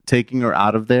like taking her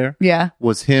out of there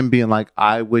was him being like,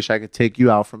 I wish I could take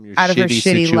you out from your shitty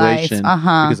situation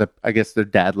life. because I guess their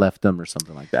dad left them or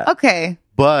something like that. Okay.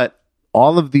 But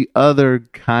all of the other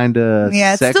kind of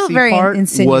sexy still very part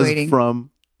insinuating. was from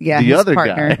the other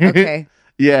partner. guy. Okay.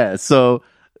 Yeah, so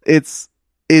it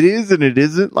is and it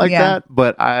isn't like that,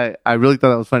 but I really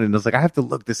thought that was funny, and I was like, I have to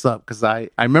look this up because I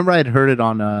remember I had heard it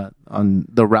on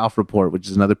the Ralph Report, which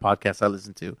is another podcast I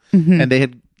listen to, and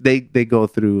they go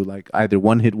through like either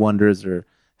one hit wonders or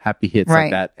happy hits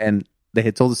like that, and they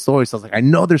had told the story, so I was like, I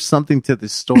know there's something to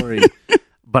this story,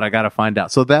 but I gotta find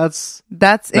out. So that's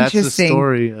interesting. the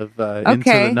story of Into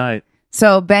the Night.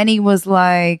 So Benny was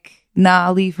like,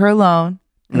 nah, leave her alone.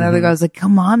 And the other guy was like,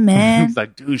 come on, man. He's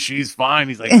like, dude, she's fine.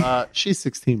 He's like, she's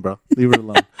 16, bro. Leave her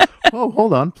alone. Oh,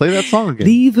 hold on. Play that song again.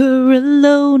 Leave her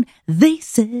alone, they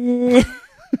said.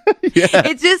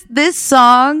 It's just this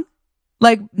song.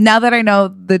 Like, now that I know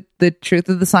the truth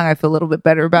of the song, I feel a little bit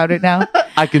better about it now.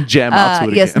 I can jam out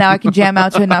to it Yes, again. now I can jam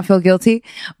out to it and not feel guilty.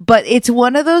 But it's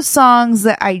one of those songs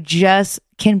that I just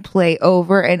can play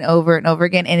over and over and over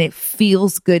again, and it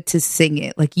feels good to sing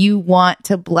it. Like, you want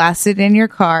to blast it in your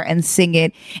car and sing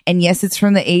it. And yes, it's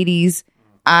from the 80s.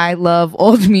 I love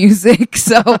old music.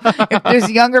 So if there's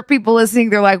younger people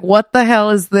listening, they're like, what the hell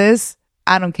is this?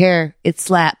 I don't care. It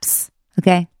slaps.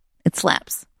 Okay? It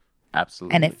slaps.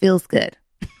 Absolutely. And it feels good.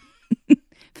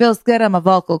 Feels good on my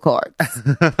vocal cords.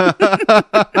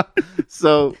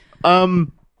 So,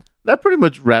 that pretty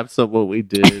much wraps up what we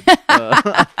did.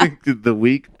 I think the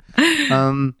week.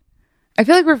 I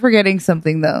feel like we're forgetting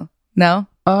something though. No?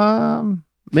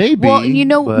 Maybe. Well,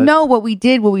 no, what we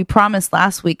did, what we promised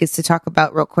last week is to talk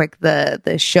about real quick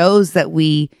the shows that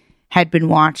we had been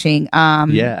watching.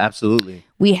 Yeah, absolutely.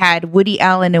 We had Woody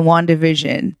Allen and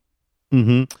WandaVision.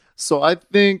 Mm-hmm. So I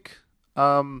think,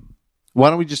 why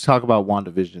don't we just talk about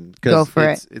WandaVision? Go for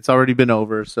it. It's already been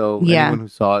over, so anyone who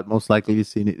saw it most likely has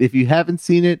seen it. If you haven't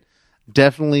seen it,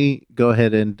 definitely go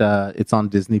ahead and it's on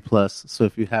Disney Plus. So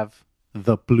if you have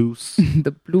the blues,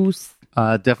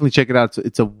 definitely check it out.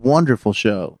 It's a wonderful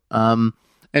show.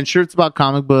 And sure, it's about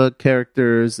comic book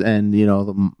characters and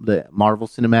the Marvel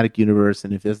Cinematic Universe.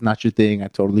 And if that's not your thing, I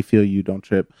totally feel you. Don't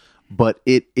trip. But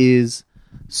it is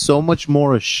so much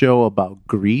more a show about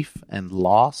grief and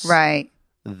loss, right?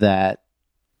 That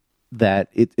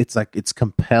it's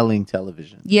compelling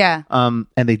television. Yeah. And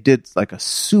they did like a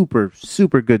super,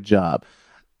 super good job.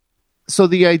 So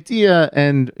the idea,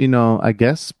 and I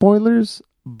guess spoilers,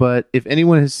 but if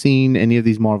anyone has seen any of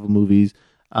these Marvel movies,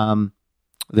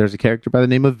 there's a character by the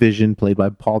name of Vision, played by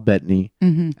Paul Bettany,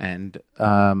 and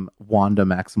Wanda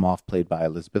Maximoff, played by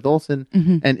Elizabeth Olsen.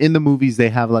 And in the movies, they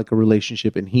have like a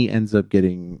relationship, and he ends up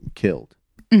getting killed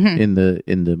in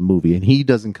the movie, and he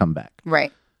doesn't come back.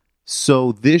 Right.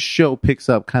 So this show picks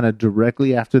up kind of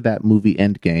directly after that movie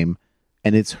Endgame,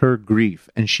 and it's her grief,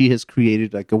 and she has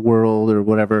created like a world or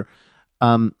whatever,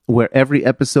 where every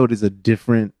episode is a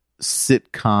different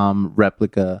sitcom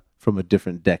replica from a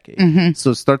different decade.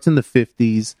 So it starts in the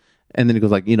 50s, and then it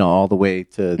goes like all the way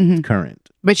to current.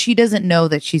 But she doesn't know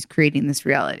that she's creating this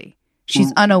reality.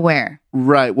 She's unaware.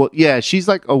 Right. Well, yeah, she's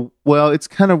like, it's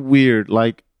kind of weird.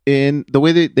 Like in the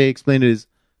way that they explain it is,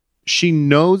 she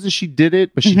knows that she did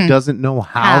it, but she doesn't know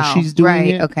how she's doing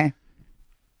it. Okay.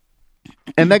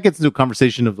 And that gets into a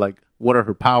conversation of like, what are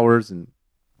her powers and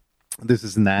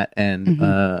this and that. And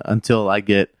until I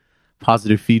get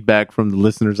positive feedback from the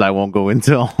listeners, I won't go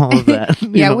into all of that.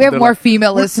 We have more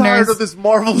female listeners. Tired of this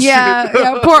Marvel shit.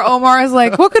 Yeah. Poor Omar is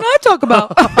like, what can I talk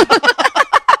about?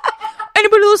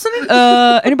 Anybody listening?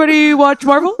 Anybody watch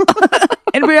Marvel?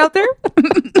 Anybody out there?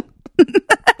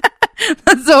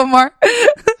 That's Omar.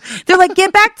 They're like,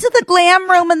 get back to the glam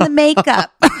room and the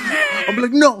makeup. I'm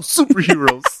like, no,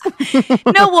 superheroes.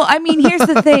 No, well, I mean, here's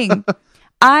the thing.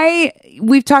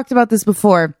 We've talked about this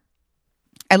before.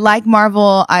 I like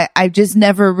Marvel. I just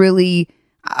never really,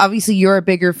 obviously you're a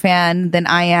bigger fan than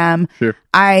I am. Sure.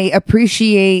 I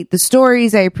appreciate the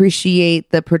stories. I appreciate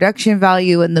the production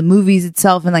value and the movies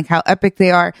itself and like how epic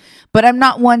they are. But I'm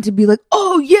not one to be like,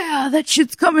 oh yeah, that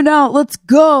shit's coming out. Let's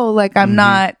go. Like I'm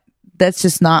not, that's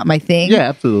just not my thing. Yeah,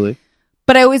 absolutely.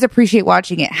 But I always appreciate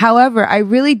watching it. However, I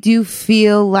really do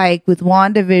feel like with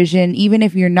WandaVision, even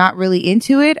if you're not really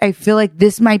into it, I feel like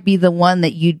this might be the one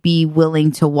that you'd be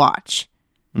willing to watch.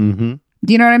 Do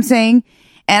you know what I'm saying?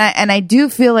 And I do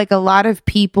feel like a lot of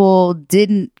people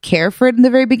didn't care for it in the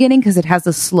very beginning because it has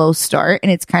a slow start and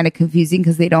it's kind of confusing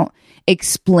because they don't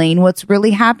explain what's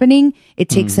really happening. It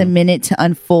takes a minute to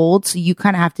unfold. So you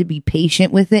kind of have to be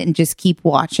patient with it and just keep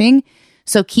watching.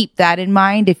 So keep that in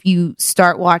mind. If you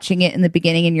start watching it in the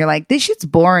beginning and you're like, this shit's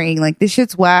boring, like this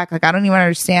shit's whack, like I don't even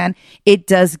understand, it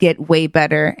does get way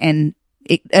better and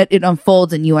it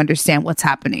unfolds and you understand what's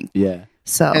happening. Yeah.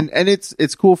 So and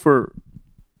it's cool for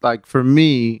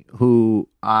me who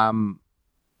I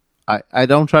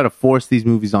don't try to force these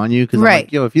movies on you because I'm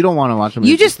like, yo, if you don't want to watch them,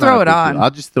 you just throw it on. I'll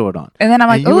just throw it on. And then I'm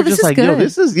like, oh, this is like, good. Yo,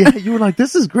 this is you were like,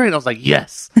 this is great. I was like,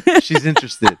 yes, she's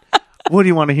interested. What do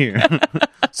you want to hear?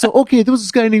 So, okay, there was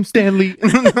this guy named Stanley.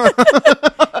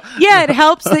 Yeah, it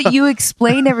helps that you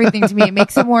explain everything to me. It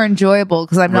makes it more enjoyable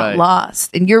because I'm not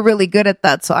lost. And you're really good at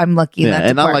that, so I'm lucky in that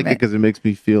and department. I like it because it makes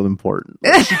me feel important.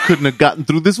 Like, she couldn't have gotten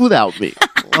through this without me.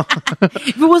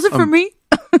 If it wasn't for me.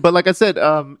 But like I said,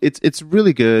 it's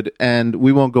really good, and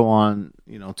we won't go on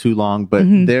too long, but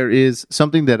there is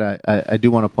something that I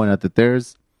do want to point out that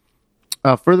there's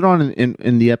further on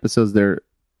in the episodes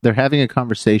they're having a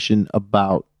conversation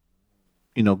about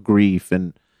grief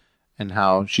and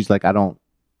how she's like, I don't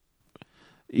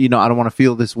want to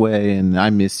feel this way and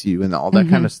I miss you and all that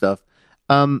kind of stuff.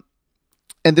 And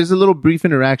there's a little brief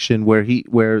interaction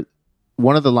where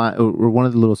one of the one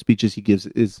of the little speeches he gives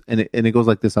is, and it goes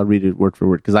like this. I'll read it word for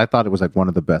word because I thought it was like one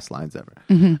of the best lines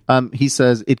ever. He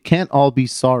says, "It can't all be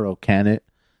sorrow, can it?"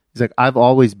 He's like, "I've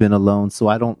always been alone, so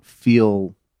I don't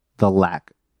feel the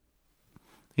lack."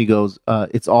 He goes,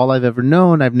 "It's all I've ever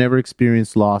known. I've never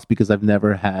experienced loss because I've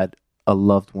never had a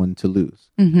loved one to lose."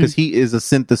 Because he is a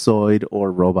synthesoid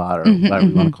or robot or whatever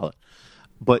you want to call it.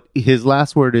 But his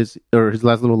last word is, or his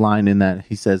last little line in that,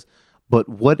 he says, "But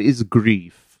what is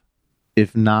grief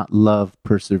if not love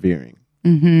persevering?"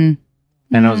 Mm-hmm.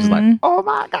 And I was just like, "Oh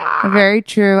my God." Very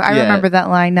true. I remember that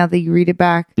line now that you read it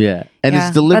back. Yeah. And Yeah,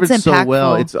 it's delivered that's so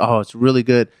well. impactful. It's really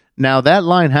good. Now that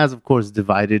line has, of course,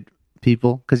 divided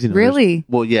people. Because, Really?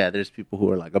 there's people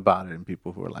who are like about it and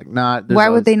people who are like not. Why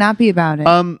would they not be about it?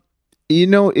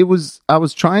 I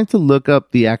was trying to look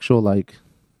up the actual like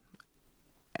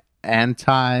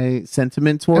anti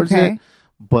sentiment towards it,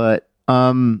 but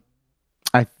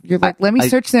You're like, let me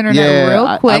search the internet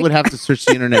real quick. I would have to search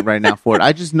the internet right now for it.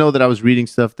 I just know that I was reading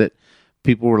stuff that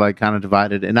people were like kind of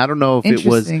divided, and I don't know if it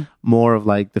was more of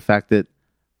like the fact that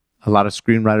a lot of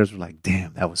screenwriters were like,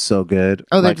 "Damn, that was so good."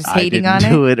 Oh, they're like, just hating on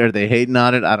it, or they hating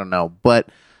on it. I don't know, but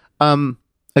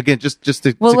again, just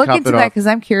to look cop into it that off, because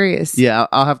I'm curious. yeah,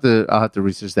 I'll have to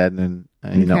research that, and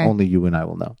then only you and I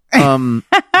will know.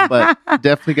 But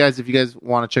definitely, guys, if you guys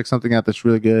want to check something out that's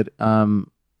really good,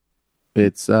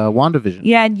 it's WandaVision.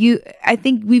 Yeah, and I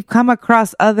think we've come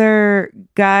across other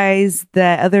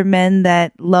men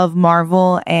that love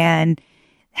Marvel and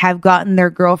have gotten their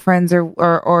girlfriends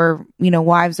or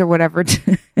wives or whatever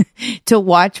to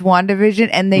watch WandaVision,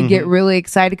 and they get really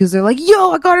excited because they're like,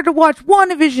 "Yo, I got her to watch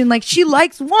WandaVision. Like, she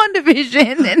likes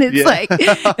WandaVision," and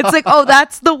it's like, oh,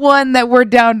 that's the one that we're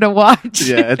down to watch.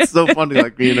 Yeah, it's so funny.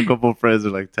 Like, me and a couple of friends are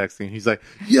like texting. He's like,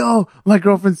 "Yo, my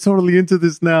girlfriend's totally into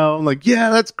this now." I'm like, "Yeah,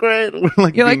 that's great." We're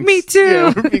like, you're like, "Me too."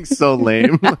 Yeah, we're being so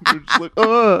lame. Like, we're just like,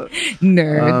 "Oh,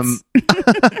 nerds."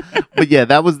 But yeah,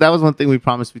 that was one thing we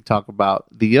promised we'd talk about.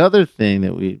 The other thing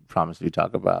that we promised we'd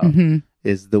talk about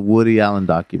is the Woody Allen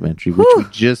documentary, which we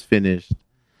just finished.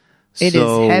 It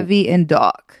is heavy and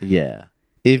dark. Yeah.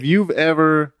 If you've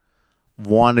ever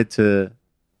wanted to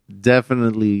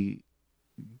definitely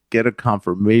get a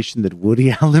confirmation that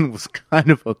Woody Allen was kind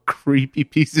of a creepy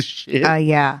piece of shit,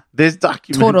 yeah, this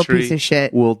documentary total piece of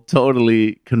shit will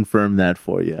totally confirm that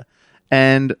for you.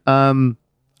 And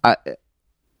I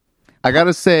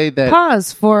gotta say that,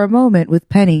 pause for a moment with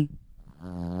Penny.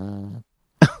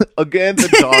 Again, the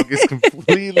dog is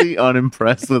completely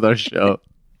unimpressed with our show.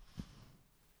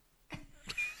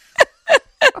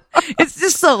 It's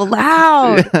just so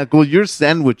loud. Yeah, well, you're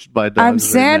sandwiched by dogs. I'm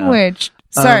sandwiched.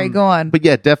 Right, sorry, go on. But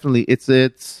yeah, definitely, it's a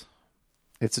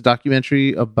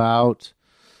documentary about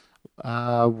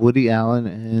Woody Allen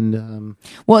and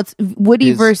well, it's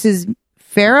Woody versus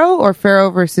Farrow, or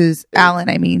Farrow versus Allen.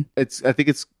 I mean, I think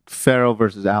it's Farrow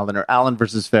versus Allen, or Allen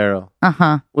versus Farrow.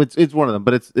 It's one of them,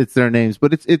 but it's their names.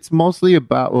 But it's mostly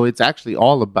about, well, it's actually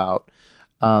all about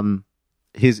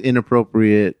his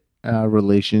inappropriate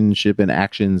relationship and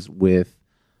actions with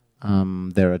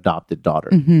their adopted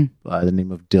daughter by the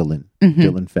name of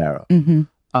Dylan Farrow. And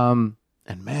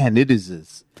man,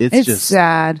 it's just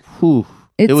sad. Whew,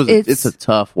 it's a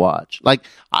tough watch. Like,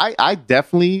 I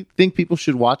definitely think people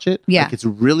should watch it. Yeah, like, it's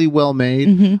really well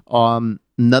made.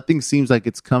 Nothing seems like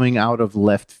it's coming out of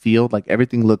left field. Like,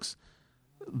 everything looks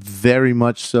very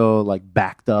much so like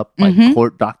backed up, like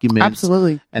court documents,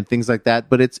 absolutely, and things like that.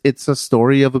 But it's a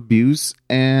story of abuse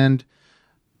and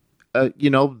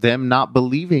them not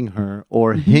believing her,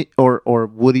 or or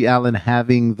Woody Allen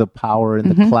having the power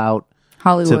and the clout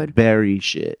Hollywood to bury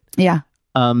shit. Yeah.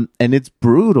 And it's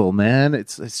brutal, man.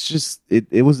 It's just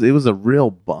it was a real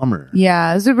bummer.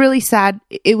 Yeah, it was a really sad.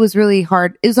 It was really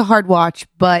hard. It was a hard watch,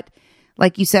 but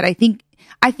like you said, I think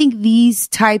these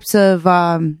types of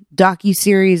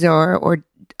docuseries or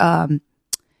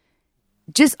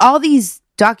just all these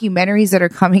documentaries that are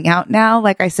coming out now,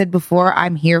 like I said before,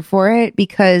 I'm here for it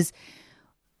because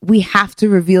we have to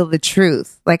reveal the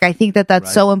truth. Like, I think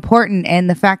that's so important, and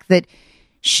the fact that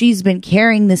she's been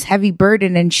carrying this heavy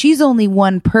burden, and she's only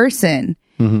one person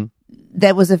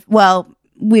that was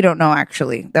we don't know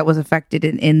actually that was affected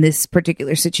in this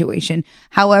particular situation.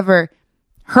 However,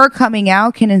 her coming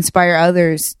out can inspire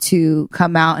others to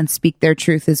come out and speak their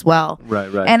truth as well.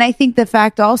 Right. And I think the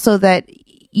fact also that,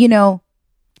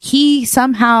 he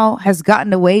somehow has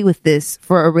gotten away with this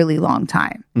for a really long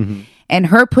time. And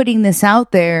her putting this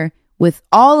out there with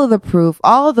all of the proof,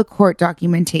 all of the court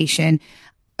documentation,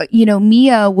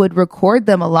 Mia would record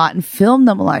them a lot and film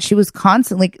them a lot. She was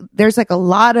constantly, there's like a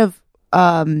lot of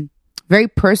very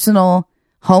personal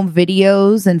home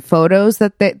videos and photos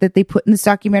that they put in this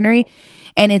documentary.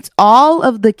 And it's all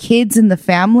of the kids in the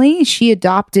family. She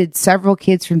adopted several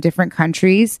kids from different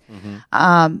countries.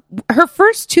 Her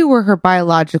first two were her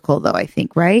biological, though, I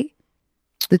think, right?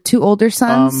 The two older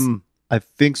sons? I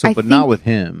think so, but not with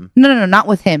him. No, not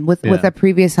with him. With a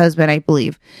previous husband, I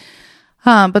believe.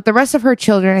 But the rest of her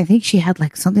children, I think she had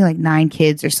like something like 9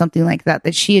 kids or something like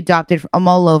that she adopted from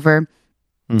all over.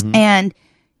 And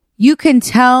you can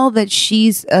tell that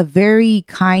she's a very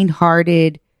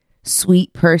kind-hearted,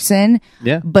 sweet person.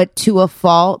 Yeah. But to a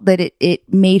fault that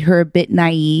it made her a bit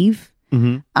naive.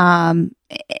 Mm-hmm.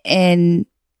 And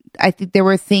I think there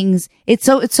were things. It's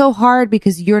so hard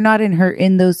because you're not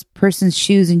in those person's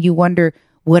shoes, and you wonder,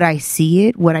 would I see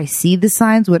it? Would I see the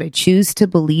signs? Would I choose to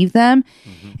believe them?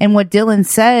 Mm-hmm. And what Dylan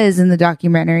says in the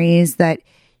documentary is that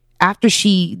after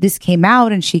this came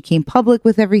out and she came public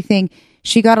with everything,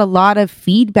 she got a lot of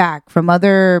feedback from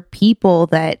other people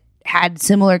that had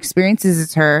similar experiences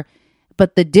as her,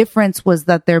 but the difference was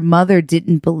that their mother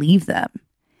didn't believe them.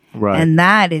 Right. And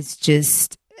that is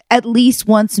just, at least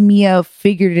once Mia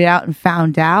figured it out and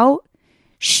found out,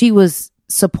 she was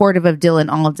supportive of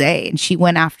Dylan all day, and she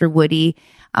went after Woody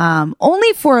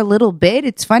only for a little bit.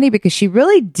 It's funny because she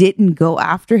really didn't go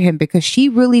after him because she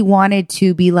really wanted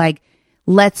to be like,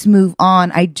 let's move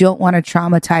on. I don't want to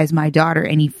traumatize my daughter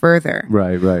any further.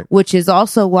 Right. Which is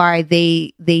also why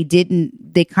they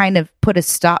kind of put a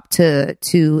stop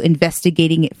to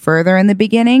investigating it further in the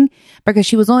beginning, because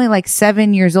she was only like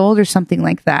 7 years old or something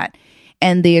like that.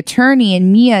 And the attorney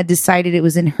and Mia decided it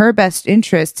was in her best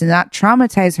interest to not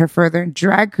traumatize her further and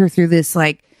drag her through this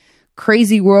like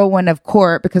crazy whirlwind of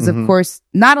court, because of course,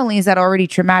 not only is that already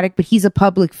traumatic, but he's a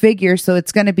public figure, so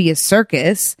it's going to be a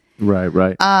circus.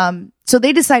 Right. So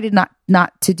they decided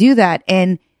not to do that.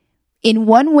 And in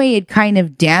one way, it kind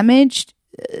of damaged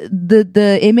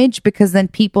the image, because then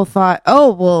people thought,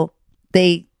 oh, well,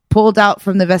 they pulled out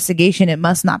from the investigation, it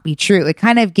must not be true. It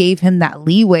kind of gave him that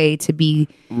leeway to be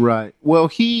right. Well,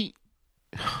 he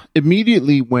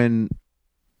immediately when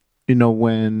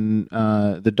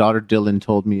the daughter Dylan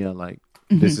told me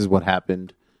this is what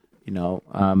happened,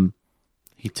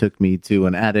 he took me to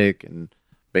an attic and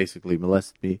basically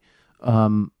molested me,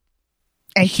 and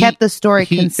kept the story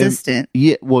consistent.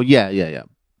 Yeah.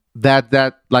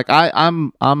 That like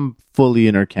I'm fully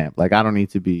in her camp. Like, I don't need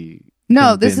to be.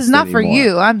 No, this is not anymore. For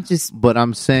you. But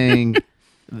I'm saying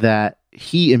that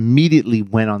he immediately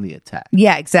went on the attack.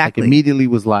 Yeah, exactly. Like, immediately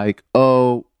was like,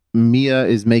 oh, Mia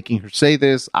is making her say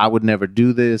this. I would never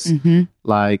do this. Mm-hmm.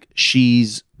 Like,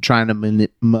 she's trying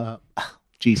to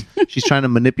she's trying to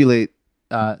manipulate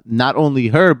not only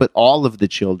her but all of the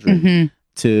children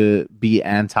to be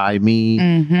anti-me,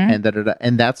 and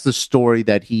that's the story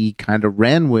that he kind of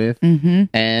ran with.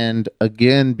 And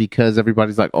again, because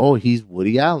everybody's like, oh, he's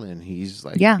Woody Allen, he's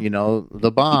like,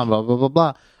 the bomb, blah blah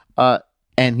blah blah,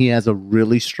 and he has a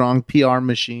really strong PR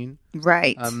machine,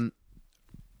 right?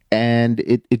 And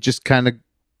it just kind of,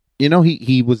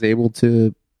 he was able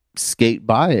to skate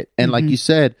by it. And like you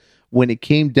said, when it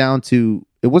came down to,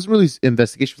 it wasn't really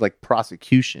investigation, it was like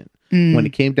prosecution. When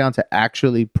it came down to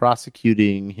actually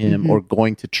prosecuting him or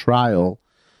going to trial,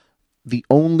 the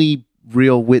only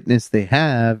real witness they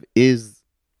have is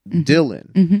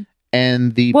Dylan.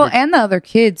 And the and the other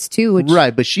kids too.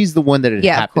 Right, but she's the one that it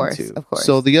happened to. Of course.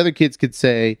 So the other kids could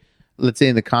say, let's say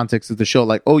in the context of the show,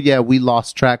 like, oh yeah, we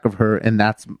lost track of her and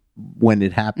that's when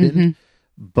it happened.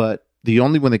 But the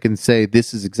only one that can say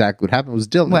this is exactly what happened was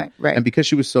Dylan. Right. And because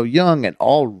she was so young and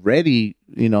already,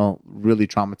 really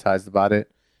traumatized about it,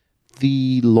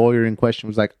 the lawyer in question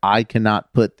was like, I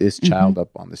cannot put this child up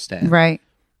on the stand. Right.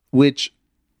 Which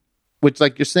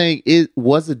like you're saying, it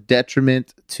was a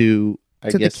detriment to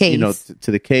I guess,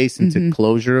 to the case and to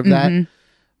closure of that.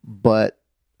 But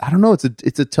I don't know.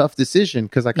 It's a tough decision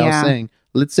because, like I was saying,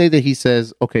 let's say that he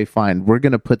says, okay, fine, we're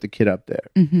going to put the kid up there.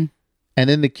 And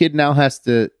then the kid now has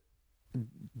to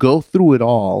go through it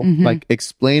all, like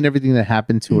explain everything that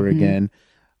happened to her again.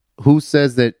 Who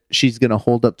says that she's going to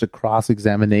hold up to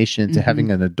cross-examination to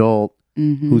having an adult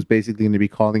who's basically going to be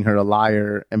calling her a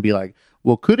liar and be like,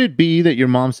 well, could it be that your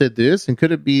mom said this? And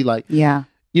could it be like,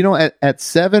 at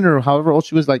 7 or however old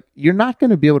she was, like, you're not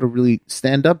going to be able to really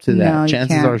stand up to that. No,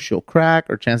 chances are she'll crack,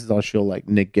 or chances are she'll like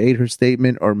negate her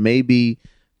statement, or maybe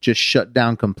just shut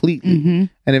down completely.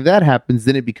 And if that happens,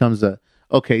 then it becomes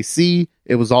okay, see,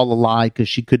 it was all a lie because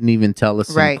she couldn't even tell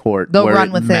us in court They'll where run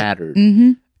it with mattered.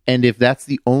 And if that's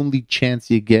the only chance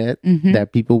you get,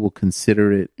 that people will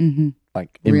consider it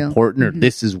like important, or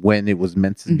this is when it was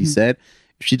meant to be said.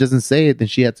 If she doesn't say it, then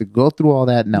she had to go through all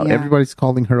that. Now everybody's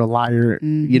calling her a liar,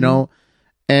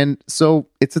 and so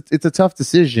it's a tough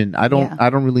decision. I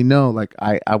don't really know. Like,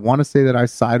 I want to say that I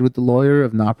side with the lawyer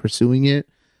of not pursuing it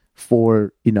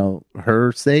for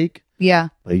her sake. Yeah,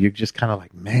 but you're just kind of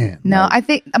like, man. No, like, I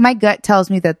think my gut tells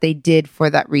me that they did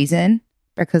for that reason.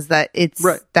 Because that's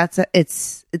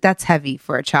heavy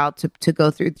for a child to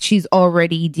go through. She's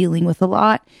already dealing with a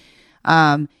lot,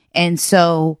 and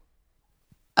so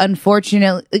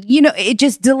unfortunately, it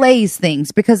just delays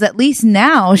things. Because at least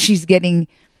now she's getting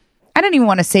I don't even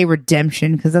want to say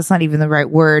redemption because that's not even the right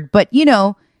word, but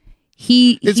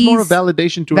it's more a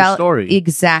validation to her story.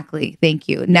 Exactly. Thank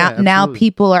you. Now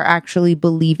people are actually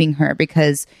believing her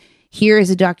because here is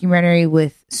a documentary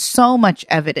with so much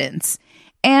evidence.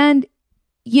 And,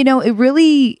 it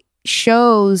really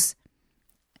shows,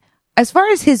 as far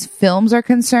as his films are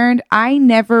concerned, I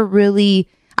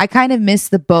kind of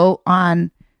missed the boat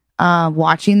on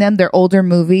watching them. They're older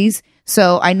movies.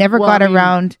 So I never got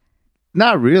around.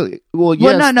 Not really. Well,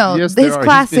 yes. No. Yes, his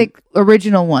classic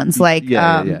original ones, like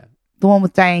the one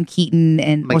with Diane Keaton,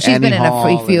 and like she's Annie been in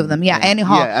a few of them. Yeah, Annie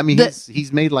Hall. Yeah, I mean,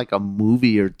 he's made like a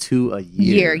movie or two a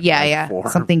year. Yeah.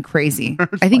 Something crazy.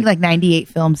 I think like 98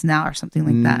 films now or something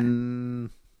like that.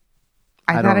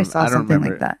 I thought I saw something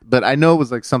like that. But I know it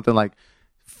was like something like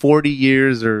 40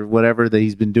 years or whatever that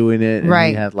he's been doing it. And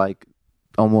he had like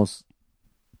almost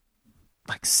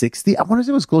like 60. I want to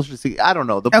say it was closer to 60. I don't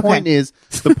know. The point is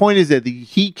that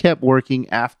he kept working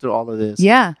after all of this.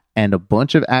 Yeah. And a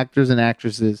bunch of actors and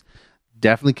actresses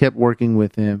definitely kept working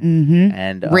with him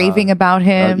and raving about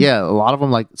him. A lot of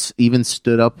them like even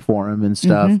stood up for him and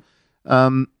stuff.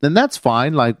 And that's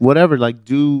fine. Like whatever. Like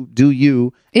do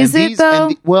you? Is it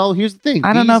though? Well, here's the thing.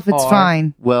 I don't know if it's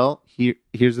fine. Well,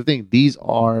 here's the thing. These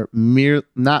are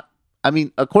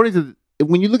according to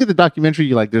when you look at the documentary,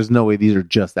 you're like, there's no way these are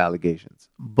just allegations.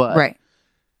 But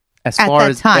as far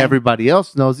as everybody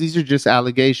else knows, these are just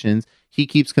allegations. He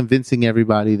keeps convincing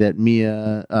everybody that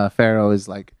Mia Farrow is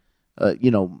like,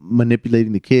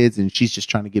 manipulating the kids, and she's just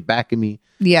trying to get back at me.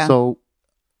 Yeah. So,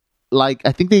 like,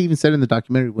 I think they even said in the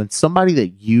documentary, when somebody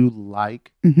that you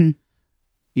like,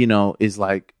 is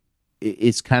like,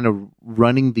 is kind of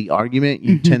running the argument,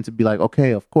 you tend to be like,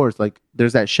 okay, of course, like,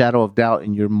 there's that shadow of doubt,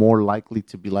 and you're more likely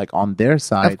to be like on their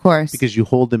side, of course, because you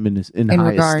hold them in high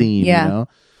regard. esteem. Yeah.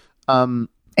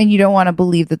 And you don't want to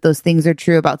believe that those things are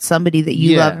true about somebody that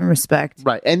you love and respect.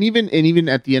 Right. And even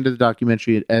at the end of the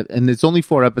documentary, and it's only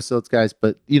 4 episodes, guys,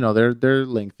 but they're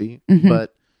lengthy,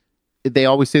 but they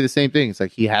always say the same thing. It's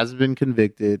like, he hasn't been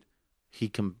convicted. He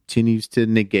continues to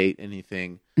negate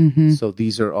anything. So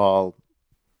these are all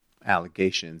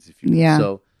allegations, if you will. Yeah.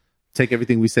 So take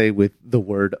everything we say with the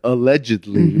word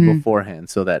allegedly beforehand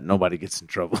so that nobody gets in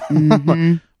trouble.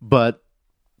 But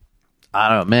I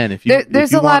don't know, man.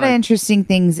 There's a lot of interesting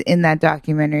things in that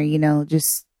documentary,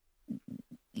 just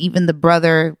even the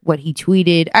brother, what he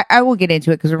tweeted. I won't get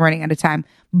into it because we're running out of time,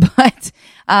 but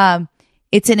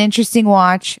it's an interesting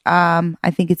watch.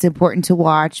 I think it's important to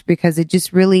watch because it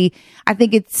just really, I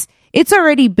think it's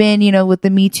already been, with the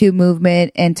Me Too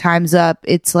movement and Time's Up.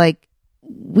 It's like,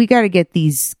 we got to get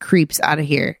these creeps out of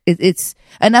here. It's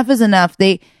enough is enough.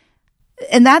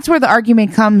 And that's where the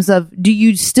argument comes of, do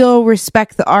you still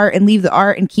respect the art and leave the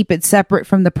art and keep it separate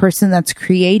from the person that's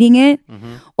creating it?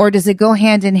 Or does it go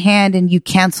hand in hand and you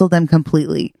cancel them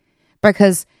completely?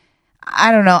 Because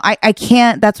I don't know. I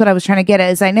can't. That's what I was trying to get at,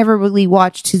 is I never really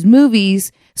watched his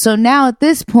movies. So now at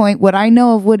this point, what I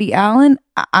know of Woody Allen,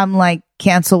 I'm like,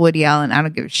 cancel Woody Allen. I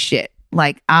don't give a shit.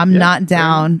 Like, I'm not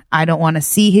down. I don't want to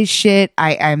see his shit.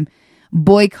 I'm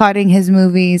boycotting his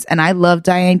movies, and I love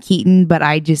Diane Keaton, but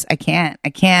I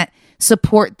can't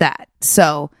support that.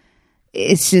 So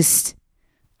it's just,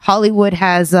 Hollywood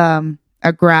has a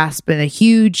grasp and a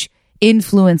huge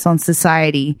influence on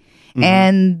society,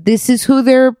 and this is who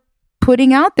they're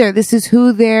putting out there. This is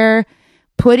who they're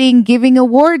giving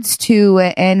awards to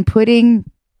and putting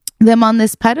them on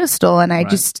this pedestal. And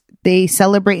they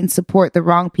celebrate and support the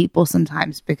wrong people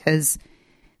sometimes because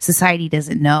society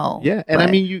doesn't know. Yeah. And I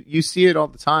mean, you see it all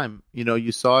the time.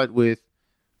 You saw it with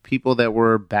people that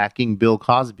were backing Bill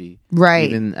Cosby. Right.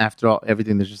 Even after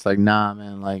everything, they're just like, nah,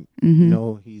 man, like,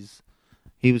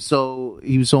 he was so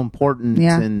important.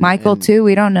 Yeah. And Michael too.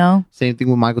 We don't know. Same thing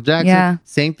with Michael Jackson. Yeah.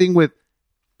 Same thing with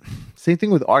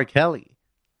R. Kelly.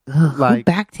 Ugh, who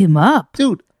backed him up?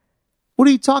 Dude, what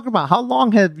are you talking about? How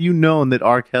long have you known that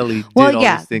R. Kelly did all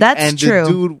these things? That's and true.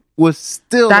 The dude was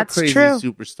still a crazy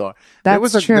superstar. There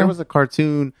was a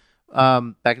cartoon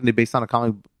back in the day based on a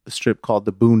comic strip called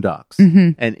The Boondocks.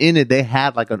 And in it, they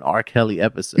had like an R. Kelly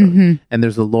episode. And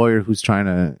there's a lawyer who's trying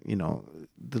to,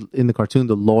 in the cartoon,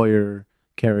 the lawyer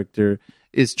character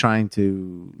is trying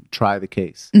to try the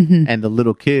case. And the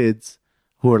little kids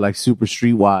who are like super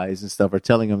streetwise and stuff are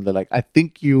telling him, they're like, I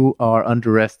think you are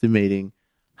underestimating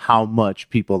how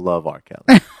much people love R.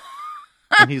 Kelly.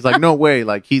 And he's like, no way.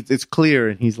 Like, it's clear.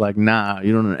 And he's like, nah,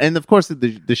 you don't know. And of course,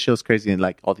 the show's crazy and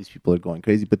like all these people are going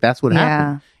crazy, but that's what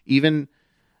happened. Even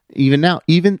now,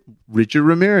 even Richard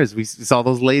Ramirez, we saw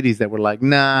those ladies that were like,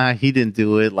 nah, he didn't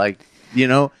do it. Like,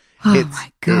 Oh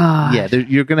my God.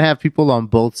 You're gonna have people on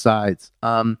both sides.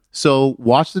 So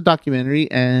watch the documentary,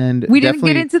 and We didn't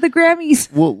get into the Grammys.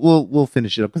 We'll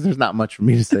finish it up because there's not much for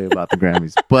me to say about the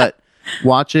Grammys. But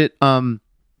watch it.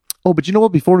 But you know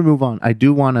what? Before we move on, I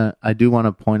do wanna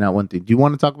point out one thing. Do you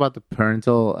want to talk about the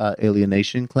parental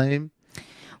alienation claim?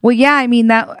 Well, yeah, I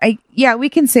mean we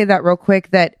can say that real quick.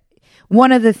 That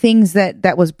one of the things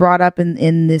that was brought up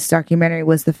in this documentary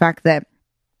was the fact that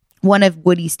one of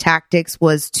Woody's tactics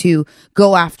was to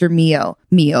go after Mia,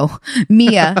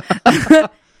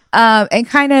 and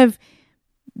kind of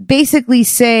basically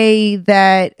say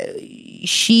that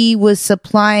she was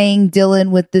supplying Dylan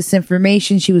with this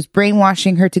information. She was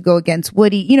brainwashing her to go against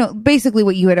Woody. You know, basically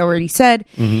what you had already said.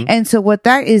 Mm-hmm. And so what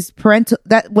that is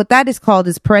what that is called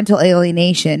is parental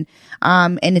alienation.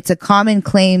 And it's a common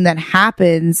claim that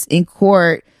happens in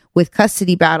court with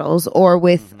custody battles or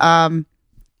with,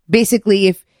 basically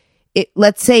if,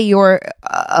 let's say you're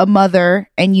a mother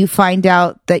and you find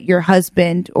out that your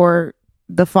husband or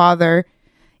the father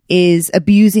is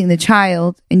abusing the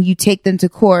child, and you take them to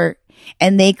court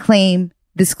and they claim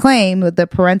the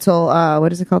parental,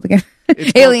 what is it called again?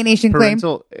 Alienation claim.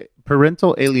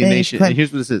 Parental alienation. And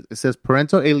here's what it says. It says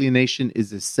parental alienation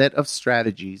is a set of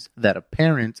strategies that a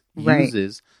parent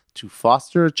uses to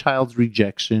foster a child's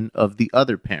rejection of the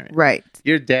other parent. Right.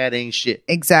 Your dad ain't shit.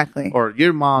 Exactly. Or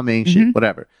your mom ain't shit,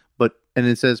 whatever. And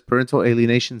it says parental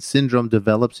alienation syndrome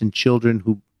develops in children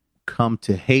who come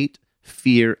to hate,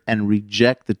 fear, and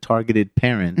reject the targeted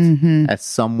parent as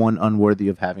someone unworthy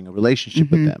of having a relationship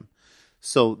with them.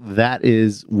 So that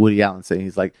is Woody Allen saying.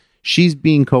 He's like, she's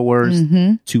being coerced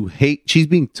to hate. She's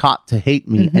being taught to hate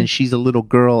me, and she's a little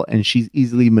girl, and she's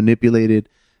easily manipulated,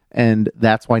 and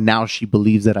that's why now she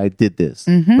believes that I did this.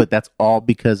 But that's all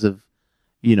because of,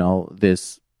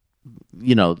 this,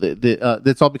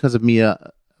 that's all because of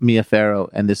Mia Farrow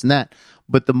and this and that.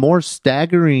 But the more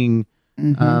staggering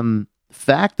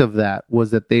fact of that was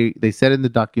that they said in the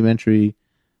documentary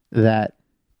that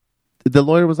the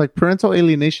lawyer was like, parental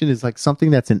alienation is like something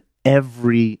that's in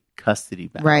every custody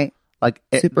battle. Right. Like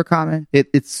super common.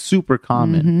 It's super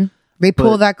common. They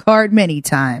pull that card many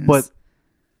times.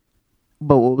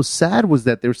 But what was sad was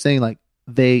that they were saying like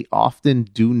they often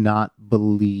do not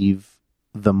believe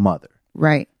the mother.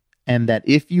 Right. And that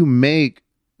if you make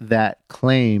that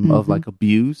claim of like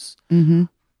abuse,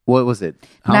 what was it?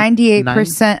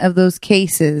 98% of those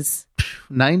cases.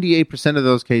 98% of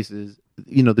those cases,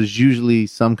 there's usually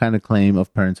some kind of claim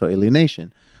of parental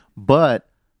alienation. But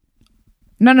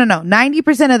no.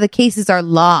 90% of the cases are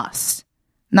lost.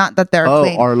 Not that they're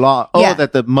claimed. Are lost. Yeah.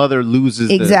 That the mother loses.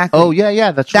 Exactly.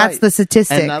 That's right. That's the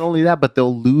statistic. And not only that, but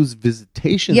they'll lose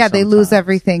visitation. Yeah, they lose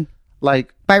everything.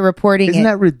 Like by reporting isn't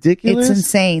that ridiculous? It's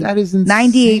insane. That is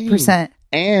insane. 98%.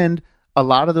 And a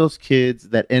lot of those kids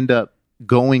that end up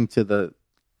going to the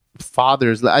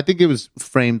fathers, I think it was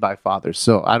framed by fathers,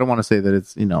 so I don't want to say that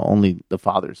it's only the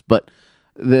fathers, but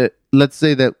let's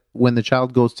say that when the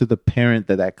child goes to the parent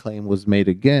that claim was made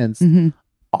against,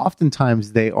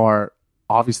 oftentimes they are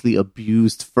obviously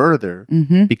abused further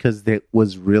because that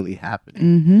was really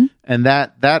happening. And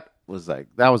that was a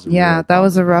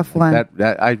rough one.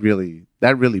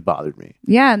 That really bothered me.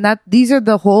 Yeah, and these are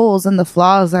the holes and the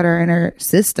flaws that are in our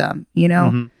system,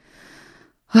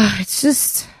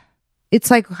 It's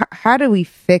like, how do we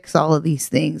fix all of these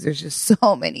things? There's just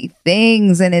so many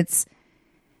things, and it's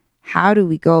how do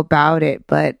we go about it?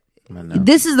 But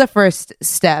this is the first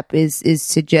step is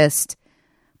to just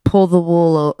pull the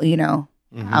wool,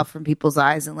 out from people's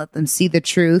eyes and let them see the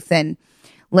truth and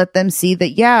let them see that,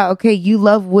 yeah, okay, you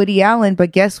love Woody Allen,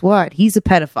 but guess what? He's a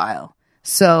pedophile.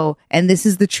 So, and this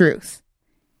is the truth.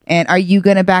 And are you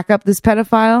going to back up this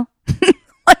pedophile?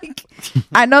 Like,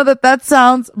 I know that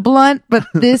sounds blunt, but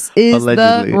this is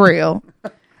the real.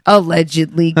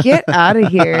 Allegedly. Get out of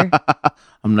here.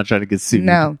 I'm not trying to get sued.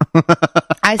 No.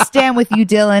 I stand with you,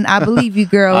 Dylan. I believe you,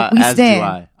 girl. We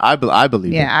stand. Do I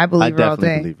believe her. Yeah, I believe her all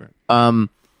day. Believe her.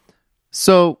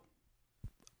 So,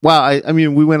 wow, I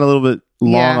mean, we went a little bit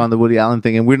long on the Woody Allen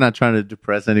thing, and we're not trying to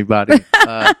depress anybody.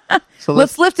 So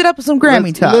let's lift it up with some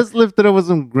Grammy talk. Let's lift it up with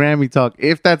some Grammy talk,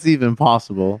 if that's even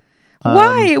possible.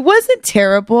 Why? It wasn't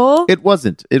terrible. It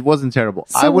wasn't terrible.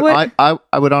 So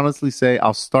I would honestly say,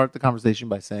 I'll start the conversation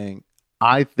by saying,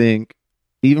 I think,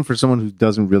 even for someone who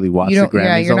doesn't really watch the Grammys,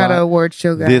 yeah, you're not an award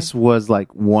show guy. This was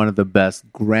like one of the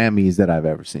best Grammys that I've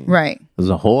ever seen. Right. There's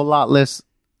a whole lot less.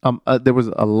 There was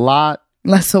a lot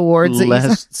less awards,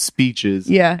 less speeches.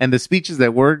 Yeah, and the speeches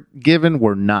that were given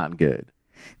were not good.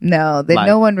 No,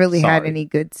 no one really had any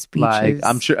good speeches. Like,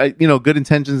 I'm sure, good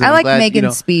intentions. And I like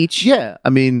Megan's speech. Yeah, I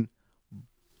mean,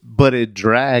 but it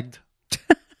dragged.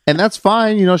 And that's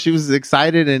fine. You know, she was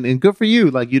excited and good for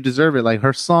you. Like, you deserve it. Like,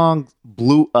 her song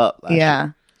blew up last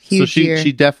year. Huge So year.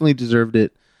 she definitely deserved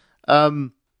it.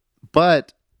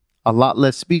 But a lot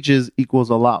less speeches equals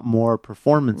a lot more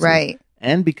performances. Right.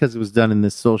 And because it was done in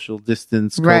this social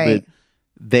distance COVID, Right.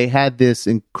 they had this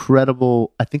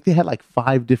incredible, I think they had like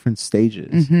 5 different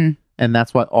stages. Mm-hmm. And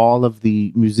that's why all of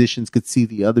the musicians could see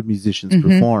the other musicians Mm-hmm.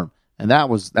 perform. And that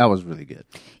was really good.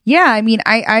 Yeah, I mean,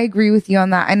 I agree with you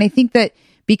on that. And I think that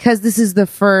because this is the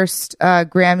first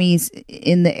Grammys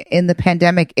in the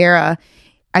pandemic era,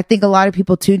 I think a lot of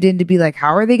people tuned in to be like,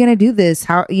 how are they going to do this?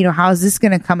 How is this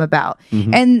going to come about?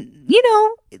 Mm-hmm. And,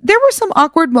 there were some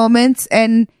awkward moments,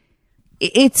 and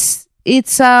it's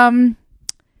a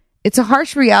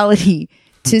harsh reality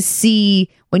to see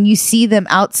when you see them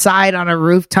outside on a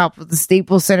rooftop with the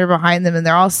Staples Center behind them, and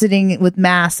they're all sitting with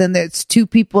masks, and there's 2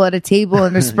 people at a table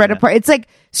and they're spread apart. It's like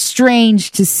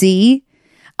strange to see.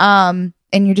 And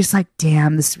you're just like,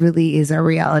 damn, this really is our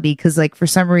reality. Cause like, for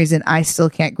some reason, I still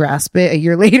can't grasp it a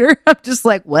year later. I'm just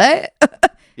like, what?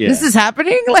 Yeah. This is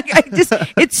happening? Like,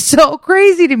 it's so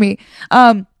crazy to me.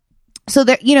 So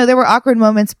there were awkward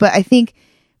moments, but I think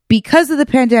because of the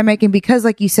pandemic and because,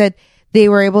 like you said, they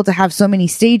were able to have so many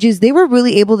stages, they were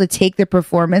really able to take their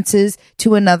performances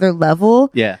to another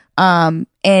level. Yeah.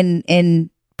 And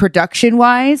production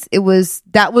wise,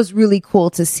 that was really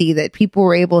cool to see that people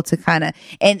were able to kind of,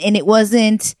 and it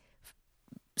wasn't,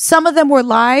 some of them were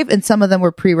live and some of them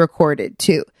were pre-recorded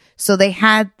too. So they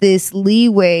had this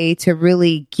leeway to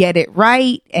really get it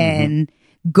right and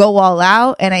go all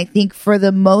out. And I think for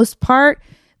the most part,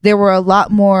 there were a lot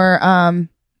more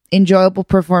enjoyable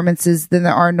performances than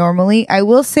there are normally. I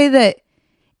will say that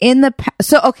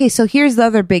so here's the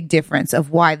other big difference of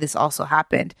why this also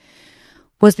happened,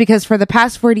 was because for the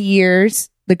past 40 years,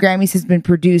 the Grammys has been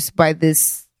produced by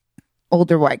this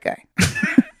older white guy.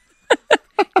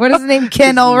 What is his name?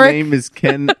 Ken Ulrich? His name is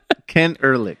Ken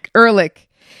Ehrlich. Ehrlich.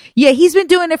 Yeah, he's been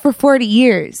doing it for 40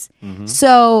 years. Mm-hmm.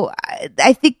 So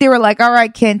I think they were like, all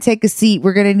right, Ken, take a seat.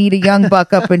 We're going to need a young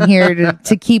buck up in here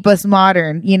to keep us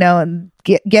modern, and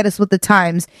get us with the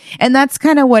times. And that's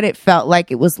kind of what it felt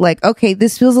like. It was like, okay,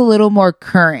 this feels a little more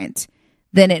current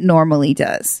than it normally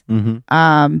does.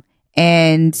 Mm-hmm.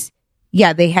 And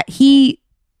yeah,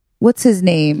 what's his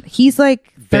name? He's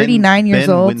like 39 years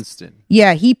Ben old. Winston.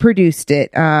 Yeah, he produced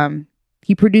it.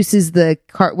 He produces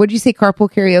what did you say,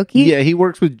 Carpool Karaoke? Yeah, he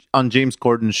works on James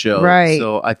Corden's show. Right.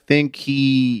 So I think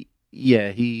he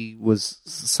was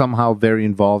somehow very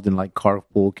involved in like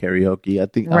Carpool Karaoke. I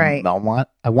think, right.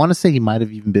 I want to say he might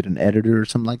have even been an editor or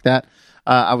something like that.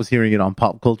 I was hearing it on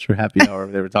Pop Culture Happy Hour.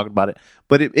 They were talking about it,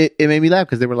 but it made me laugh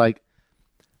because they were like,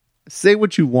 say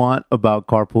what you want about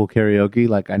Carpool Karaoke.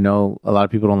 Like, I know a lot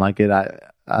of people don't like it.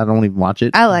 I don't even watch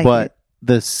it. I like but it.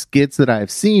 The skits that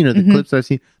I've seen or the clips I've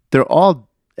seen, they're all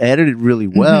edited really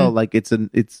well. Like, it's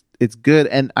good,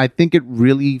 and I think it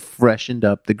really freshened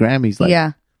up the Grammys. Like,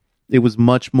 yeah, it was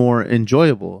much more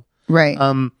enjoyable. right.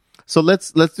 So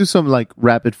let's do some like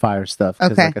rapid fire stuff.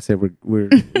 'Cause Okay. Like I said, we're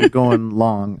going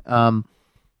long.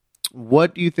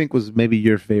 What do you think was maybe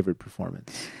your favorite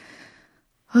performance?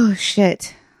 Oh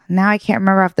shit. Now I can't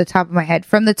remember off the top of my head.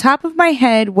 From the top of my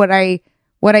head, what I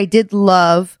did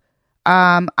love,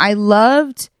 I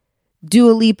loved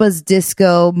Dua Lipa's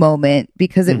disco moment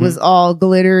because it was all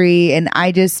glittery, and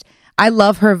I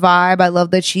love her vibe. I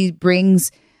love that she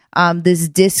brings this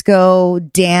disco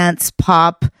dance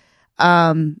pop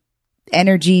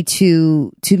energy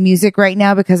to music right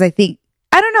now, because I think,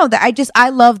 I don't know, that I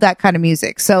love that kind of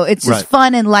music. So it's just Right.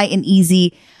 fun and light and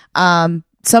easy.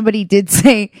 Somebody did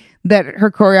say that her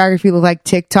choreography looked like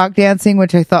TikTok dancing,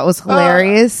 which I thought was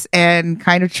hilarious and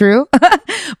kind of true.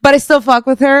 But I still fuck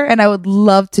with her, and I would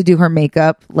love to do her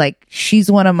makeup. Like,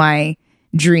 she's one of my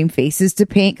dream faces to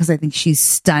paint because I think she's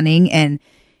stunning, and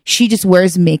she just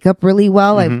wears makeup really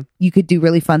well. Like, you could do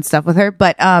really fun stuff with her.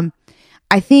 But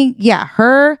I think, yeah,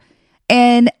 her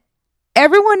and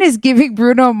everyone is giving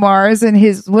Bruno Mars and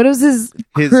his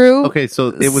crew. Okay, so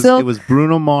it Silk- was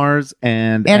Bruno Mars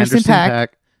and Anderson Anderson .Paak. .Paak,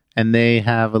 and they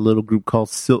have a little group called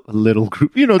little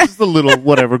group, just a little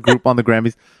whatever group on the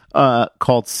Grammys,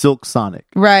 called Silk Sonic,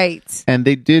 Right. and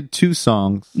they did 2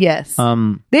 songs. Yes. I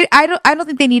don't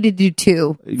think they need to do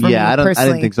 2. I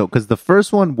didn't think so, because the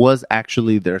first one was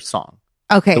actually their song.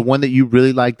 Okay. The one that you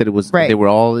really liked, that it was Right. They were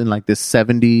all in like this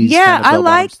 70s. Yeah, kind of I bell bottom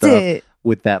liked stuff it.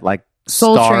 with that like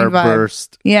Soul Train vibe.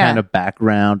 Starburst kind of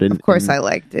background. And of course, I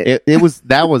liked it.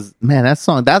 That was man, that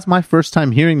song. That's my first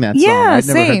time hearing that song. I'd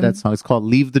never heard that song. It's called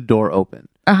 "Leave the Door Open."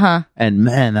 And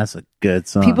man, that's a good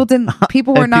song.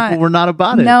 People were not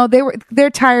about it. No, they're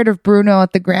tired of Bruno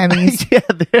at the Grammys.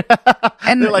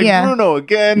 They're like, Bruno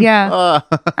again. Yeah.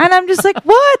 And I'm just like,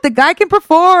 what? The guy can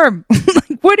perform.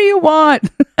 Like, what do you want?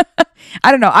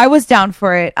 I don't know. I was down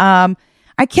for it. I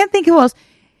can't think who else.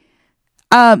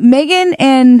 Megan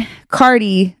and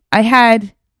Cardi, I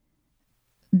had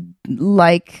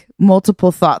like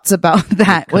multiple thoughts about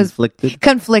that.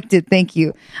 Conflicted, thank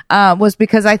you. Was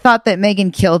because I thought that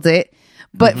Megan killed it.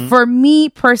 But for me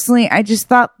personally, I just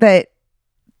thought that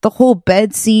the whole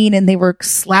bed scene and they were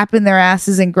slapping their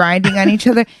asses and grinding on each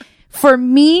other. For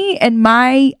me and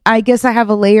I guess I have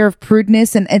a layer of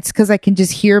prudeness, and it's because I can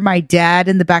just hear my dad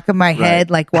in the back of my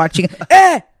head, like watching,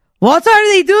 what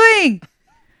are they doing?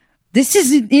 This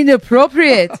is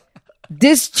inappropriate.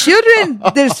 There's children,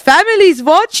 there's families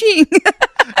watching.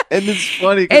 And it's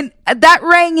funny. And that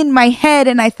rang in my head,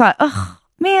 and I thought, oh,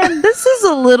 man, this is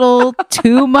a little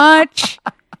too much.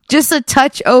 Just a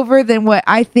touch over than what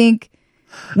I think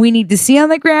we need to see on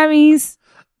the Grammys.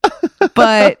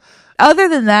 But other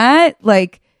than that,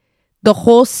 like the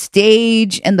whole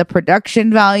stage and the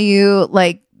production value,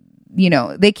 like,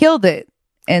 they killed it.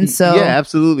 And so yeah,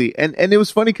 absolutely. And it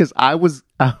was funny because I was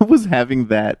having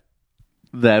that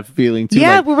feeling too.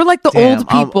 Yeah, like, we were like the old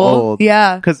people. I'm old.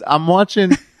 Yeah. Because I'm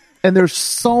watching and there's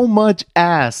so much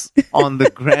ass on the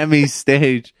Grammy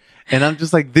stage. And I'm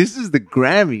just like, this is the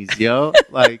Grammys, yo.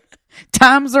 Like,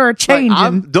 times are changing.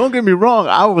 Like, don't get me wrong.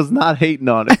 I was not hating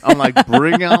on it. I'm like,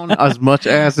 bring on as much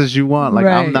ass as you want. Like,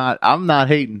 right. I'm not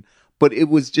hating. But it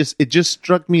just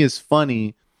struck me as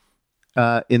funny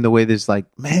in the way there's like,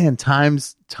 man,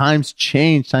 times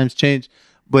change.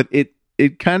 But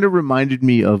it kind of reminded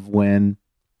me of when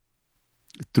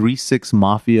 3 6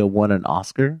 Mafia won an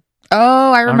Oscar.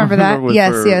 Oh, I remember that.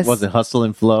 Yes. Was it Hustle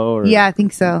and Flow? Or yeah, I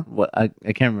think so. What I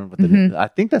can't remember what the name. I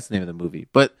think that's the name of the movie.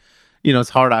 But it's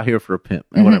hard out here for a pimp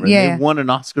or whatever. Yeah, they won an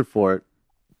Oscar for it,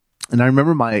 and I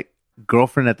remember my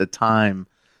girlfriend at the time,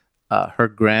 her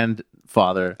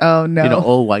grandfather. Oh no,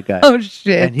 old white guy. Oh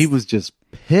shit, and he was just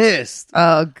pissed.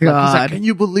 Oh god, he's like, can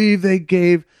you believe they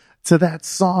gave to that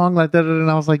song like that? And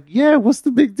I was like, yeah, what's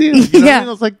the big deal? You know what I mean?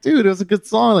 I was like, dude, it was a good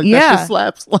song. Like that just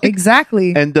slaps. Like,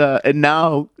 exactly. And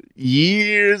now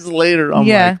years later, I'm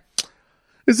like,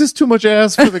 is this too much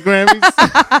ass for the Grammys?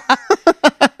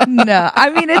 No, I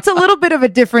mean, it's a little bit of a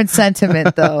different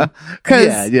sentiment though. Cause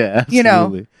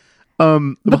absolutely.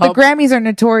 But the Grammys are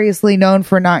notoriously known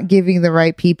for not giving the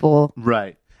right people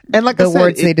right. And like the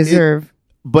awards they deserve.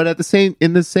 But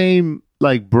in the same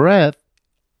like breath,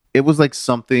 it was like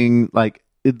something like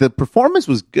the performance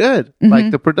was good.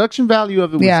 Like the production value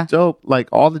of it was dope. Like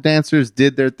all the dancers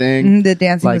did their thing. The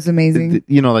dancing was amazing.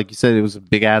 Like you said, it was a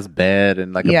big ass bed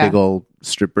and like a big old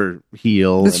stripper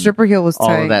heel. The stripper heel was all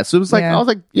tight. Of that. So it was like I was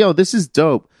like, yo, this is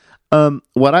dope.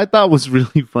 What I thought was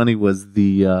really funny was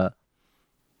the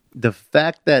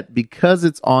fact that because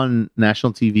it's on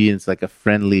national TV and it's like a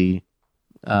friendly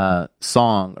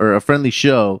song or a friendly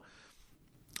show,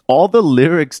 all the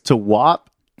lyrics to WAP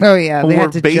they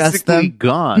had to basically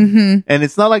gone. And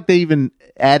it's not like they even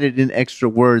added in extra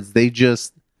words. They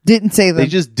just didn't say them. They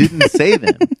just didn't say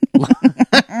them.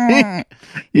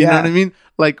 You know what I mean?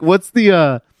 Like, what's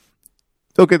the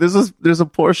okay, there's a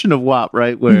portion of WAP,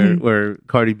 right, where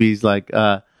Cardi B's like,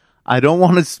 I don't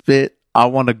want to spit, I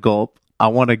want to gulp, I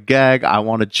want to gag, I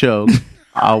want to choke.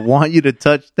 I want you to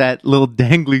touch that little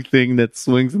dangly thing that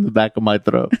swings in the back of my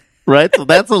throat. Right? So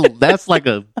that's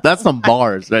some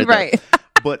bars right there.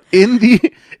 But if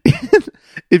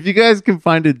you guys can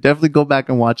find it, definitely go back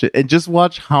and watch it and just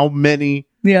watch how many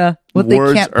what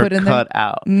words they can't are put in cut there.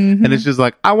 out. And it's just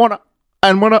like, I want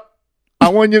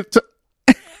you to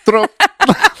throw.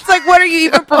 It's like, what are you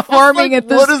even performing at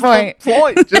this point?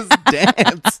 What is the point? Just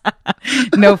dance.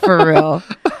 No, for real.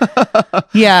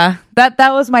 Yeah, that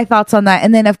was my thoughts on that.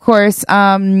 And then, of course,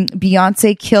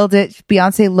 Beyonce killed it.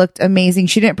 Beyonce looked amazing.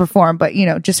 She didn't perform, but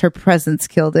just her presence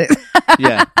killed it.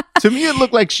 Yeah. To me, it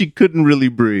looked like she couldn't really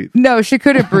breathe. No, she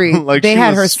couldn't breathe. Like they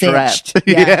had her strapped. cinched.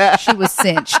 Yeah, she was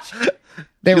cinched.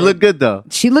 She looked good though.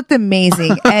 She looked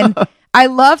amazing, and I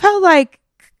love how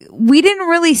we didn't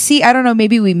really see. I don't know.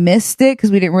 Maybe we missed it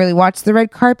because we didn't really watch the red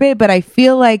carpet. But I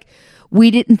feel like we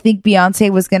didn't think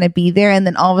Beyonce was going to be there, and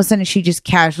then all of a sudden she just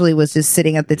casually was just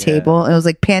sitting at the table, and it was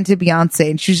like pan to Beyonce,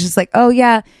 and she was just like, "Oh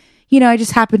yeah, I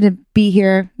just happened to be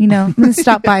here. I'm gonna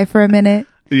stop by for a minute."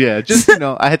 Yeah, just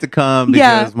I had to come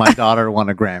because my daughter won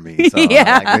a Grammy. So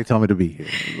they told me to be here.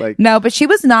 Like, no, but she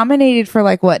was nominated for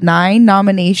 9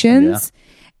 nominations,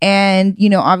 And, you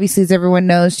know, obviously, as everyone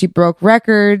knows, she broke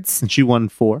records. And she won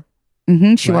 4.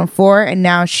 She won 4. And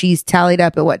now she's tallied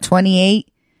up at what, 28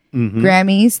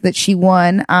 Grammys that she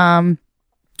won.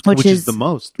 Which is the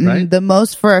most, right? The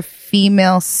most for a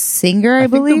female singer, I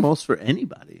believe. Think the most for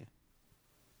anybody.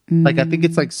 Like, I think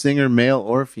it's like singer, male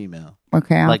or female.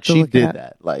 Okay, I'll like have to she look it did up.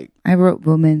 that. Like, I wrote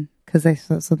woman because I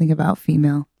saw something about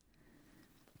female.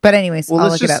 But anyways, well, I'll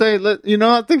let's look just it up. say, you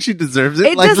know, I think she deserves it.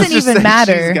 It like, doesn't let's just even say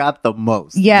matter. She's got the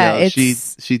most. Yeah, You know,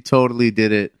 she totally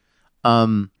did it.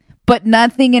 But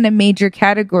nothing in a major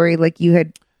category like you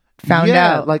had found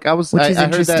out. Like I was, which I is heard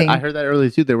interesting. that. I heard that earlier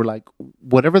too. They were like,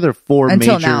 whatever their 4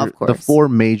 Until major, now, of course. the 4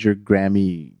 major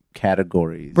Grammy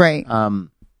categories, Right.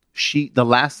 The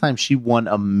last time she won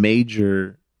a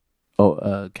major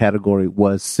category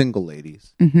was single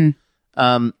ladies.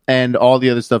 And all the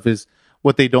other stuff is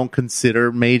what they don't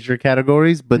consider major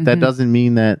categories, but that doesn't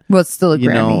mean that, well, it's still a you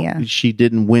Grammy, know, she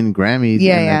didn't win Grammys.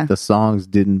 Yeah, and yeah. that the songs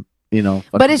didn't, you know,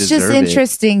 But it's just deserve it.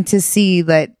 interesting to see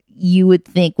that you would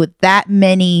think with that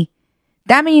many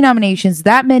nominations,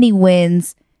 that many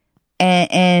wins,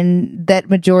 and that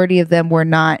majority of them were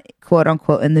not quote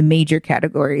unquote in the major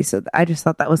category. So I just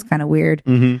thought that was kind of weird.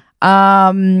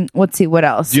 Let's see what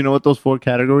else. Do you know what those 4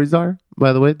 categories are,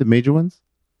 by the way, the major ones?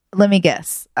 Let me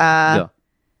guess. Yeah.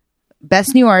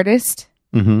 Best New Artist,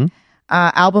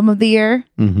 Album of the Year,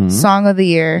 Song of the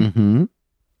Year.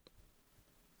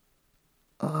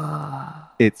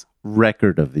 It's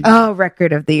Record of the Year. Oh,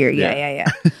 Record of the Year. Yeah.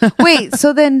 Wait,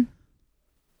 so then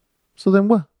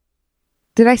what?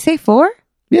 did I say 4?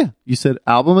 Yeah, you said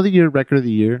Album of the Year, Record of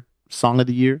the Year, Song of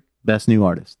the Year, Best New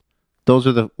Artist. Those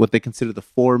are what they consider the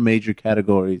 4 major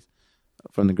categories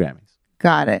from the Grammys.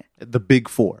 Got it. The big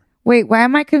 4. Wait, why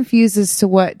am I confused as to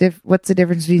what's the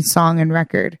difference between song and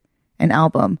record and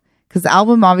album? Because the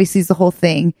album obviously is the whole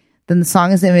thing. Then the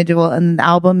song is individual, and the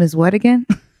album is what again?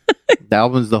 The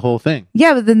album's the whole thing.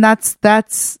 Yeah, but then that's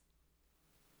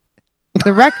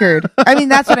the record. I mean,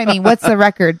 that's what I mean. What's the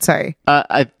record? Sorry.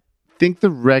 I think the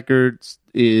record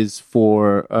is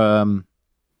for.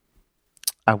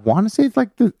 I want to say it's like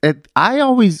I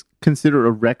always consider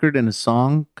a record and a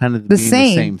song kind of The being same.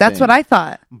 The same That's thing. what I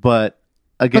thought. But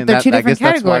again, they're 2 I different guess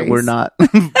that's why categories.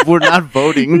 we're not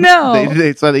voting. No.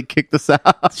 That's why they kicked us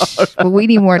out. Well, we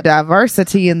need more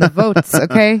diversity in the votes,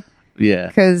 okay? Yeah,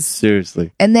 Because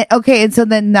seriously. and then and so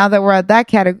then now that we're at that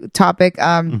topic,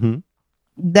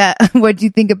 that what do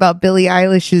you think about Billie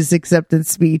Eilish's acceptance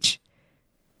speech?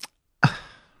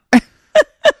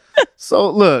 So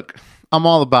look, I'm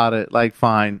all about it. Like,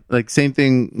 fine. Like, same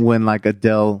thing when like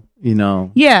Adele, you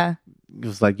know, Yeah, it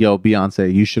was like, yo,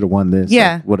 Beyonce, you should have won this.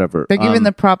 Yeah. Like, whatever. they're giving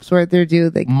the props where they're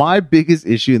due. My biggest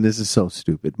issue, and this is so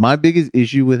stupid, my biggest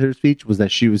issue with her speech was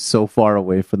that she was so far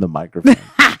away from the microphone.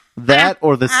 That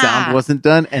or the sound wasn't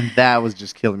done, and that was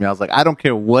just killing me. I was like, I don't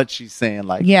care what she's saying.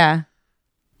 Like, Yeah.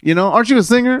 you know, aren't you a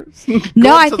singer? No, Go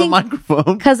I up to the think-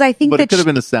 microphone. 'cause I think but that it could have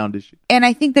been a sound issue. And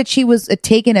I think that she was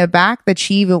taken aback that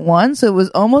she even won. So it was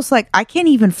almost like, I can't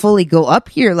even fully go up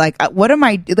here. Like, what am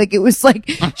I, like, it was like,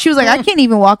 she was like, I can't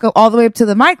even walk up all the way up to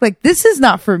the mic. Like, this is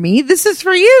not for me. This is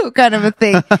for you, kind of a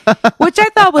thing, which I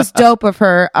thought was dope of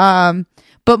her.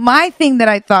 But my thing that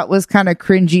I thought was kind of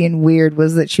cringy and weird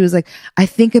was that she was like, I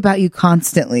think about you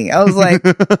constantly. I was like,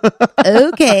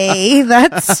 okay,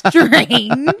 that's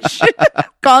strange.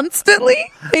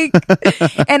 Constantly?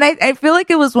 Like, and I feel like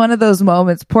it was one of those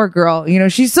moments, poor girl, you know,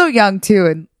 she's so young too.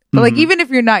 And but like, even if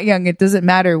you're not young, it doesn't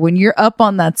matter when you're up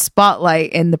on that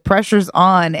spotlight and the pressure's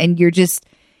on and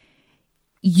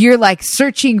you're like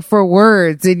searching for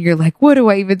words and you're like, what do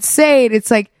I even say? And it's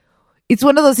like, it's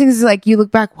one of those things like you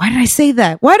look back, why did I say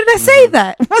that? Why did I say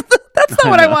that? That's not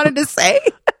what I wanted to say.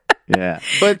 Yeah.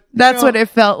 But That's what it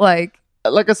felt like.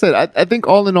 Like I said, I think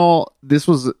all in all, this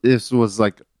was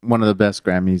like one of the best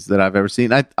Grammys that I've ever seen.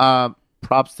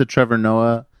 Props to Trevor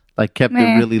Noah. Like, kept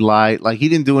it really light. Like, he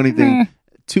didn't do anything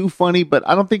too funny, but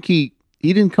I don't think he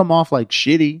didn't come off like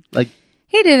shitty. Like,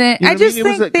 He didn't. You know I what I just mean? It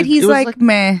was think like- that it he's was like, like-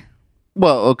 meh.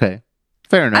 well, okay,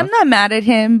 fair enough. I'm not mad at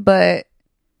him, but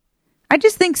I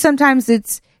just think sometimes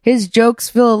his jokes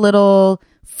feel a little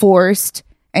forced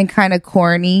and kind of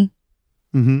corny.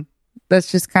 Mm-hmm.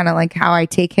 That's just kind of like how I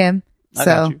take him. I got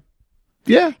So you.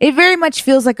 Yeah, it very much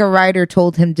feels like a writer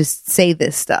told him to say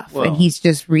this stuff, Well, and he's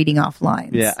just reading off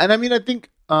lines. yeah, and I mean, I think,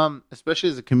 especially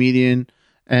as a comedian,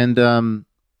 and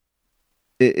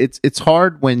it's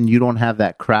hard when you don't have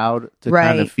that crowd to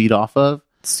kind of Right. feed off of.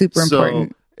 Super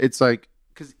important. It's like,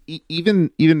 because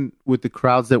even with the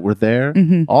crowds that were there,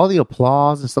 Mm-hmm. all the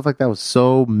applause and stuff like that was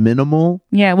so minimal.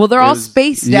 Yeah, well, they're It all was-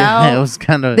 spaced yeah, out. it was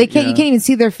kind of You can't even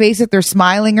see their face if they're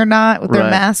smiling or not with their Right.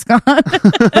 mask on.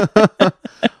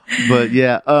 But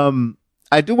yeah,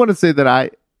 I do want to say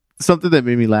that something that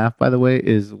made me laugh, by the way,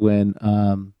 is when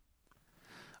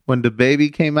the baby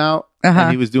came out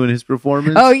and he was doing his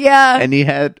performance. Oh yeah, and he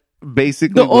had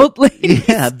basically the old ladies.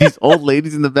 Yeah, these old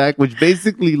ladies in the back, which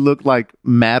basically looked like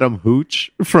Madam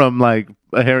Hooch from like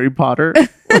Harry Potter.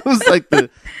 It was like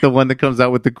the one that comes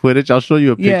out with the Quidditch. I'll show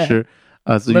you a picture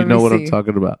so you know what I'm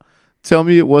talking about. Tell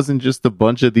me it wasn't just a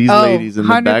bunch of these ladies in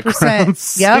the 100%. Background.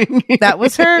 Yep, that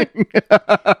was her.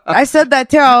 I said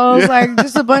that too. I was like,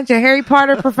 just a bunch of Harry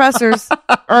Potter professors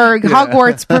or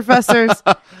Hogwarts professors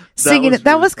singing it.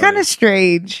 That was kind of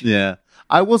strange. Yeah.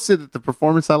 I will say that the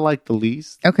performance I liked the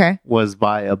least was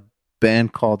by a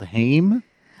band called Haim.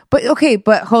 But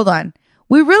hold on.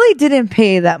 We really didn't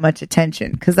pay that much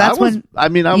attention because that's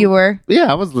you were.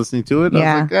 Yeah, I was listening to it.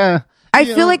 Yeah. I was like, I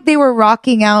feel like they were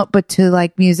rocking out, but to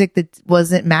like music that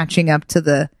wasn't matching up to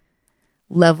the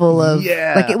level of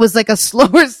like it was like a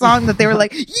slower song that they were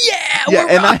like,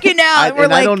 we're rocking out. And we're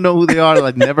like, I don't know who they are.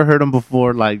 Like, never heard them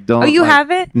before. Like, don't. Oh, you like,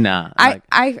 haven't? Nah.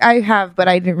 I have, but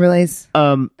I didn't realize.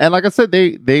 And like I said,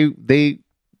 the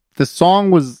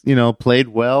song was played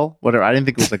well. Whatever. I didn't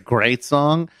think it was a great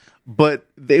song, but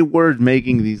they were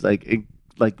making these like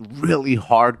really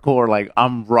hardcore, like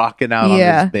I'm rocking out on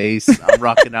this bass, I'm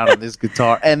rocking out on this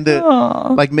guitar, and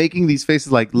like making these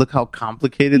faces like, look how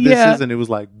complicated this is, and it was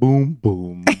like boom,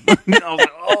 boom. I was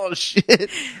like, oh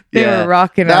shit, they were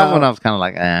rocking that out. That one I was kind of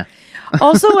like, eh.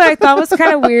 Also, what I thought was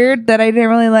kind of weird that I didn't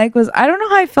really like was I don't know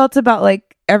how I felt about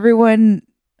like everyone,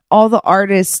 all the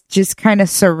artists just kind of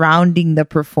surrounding the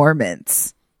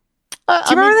performance. Do you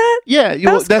remember that? Yeah,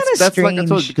 that's strange. like I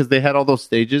told you, because they had all those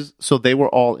stages, so they were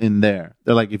all in there.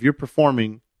 They're like, if you're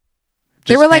performing,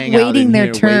 they were like waiting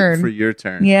their turn. Wait for your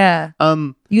turn. Yeah.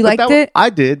 You liked it? I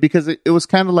did, because it was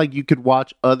kind of like you could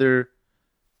watch other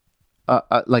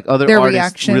like other their artists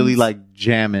reactions. really like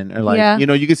jamming, or like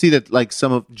you can see that like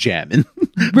some of jamming.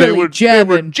 Really they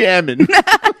were jamming.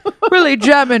 Really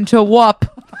jamming to WAP.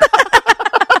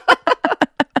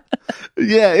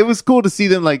 Yeah, it was cool to see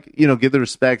them like, give the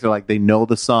respect, or like they know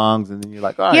the songs, and then you're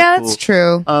like, all right, yeah, cool. That's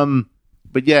true.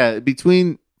 But yeah,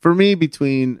 between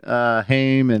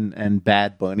Haim and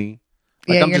Bad Bunny,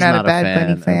 like, I'm you're just not a Bad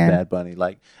Bunny fan. Bad Bunny,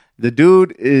 like the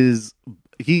dude he's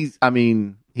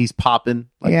popping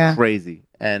like crazy,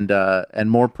 and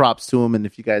more props to him. And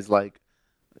if you guys like,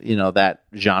 that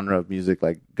genre of music,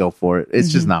 like go for it. It's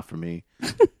just not for me.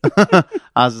 I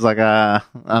was just like,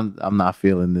 I'm not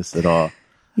feeling this at all.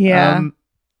 Yeah.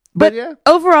 But yeah,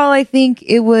 overall, I think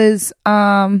it was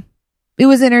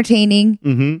entertaining.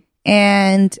 Mm-hmm.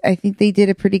 And I think they did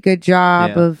a pretty good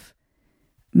job of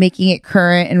making it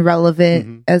current and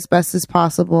relevant as best as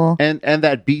possible. And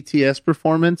that BTS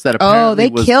performance that apparently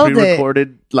was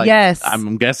pre-recorded, like, yes.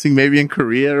 I'm guessing maybe in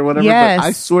Korea or whatever. Yes. But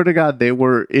I swear to God, they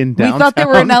were in downtown. We thought they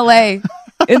were in LA.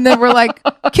 And then we're like,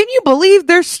 can you believe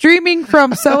they're streaming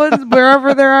from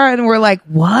wherever they are? And we're like,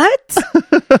 what?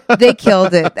 They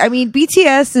killed it. I mean,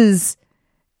 BTS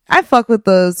I fuck with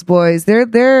those boys.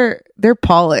 They're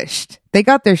polished. They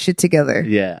got their shit together.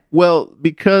 Yeah. Well,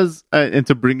 because, and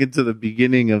to bring it to the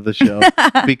beginning of the show,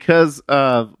 because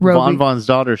Von's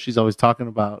daughter, she's always talking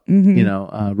about,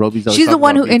 Roby's always she's the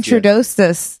one who BTS. Introduced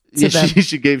us to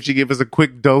them. She gave us a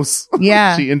quick dose.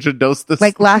 Yeah. She introduced us.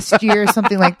 Like last year or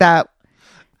something like that.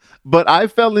 But I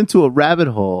fell into a rabbit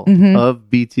hole of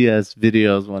BTS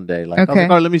videos one day. Like, I was like,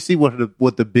 all right, let me see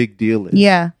what the big deal is.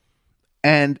 Yeah.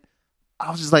 And I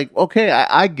was just like, okay,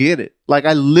 I get it. Like,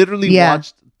 I literally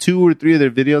watched 2 or 3 of their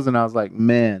videos, and I was like,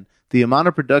 man, the amount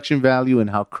of production value and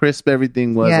how crisp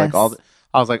everything was, like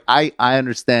I was like, I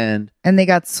understand. And they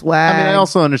got swag. I mean, I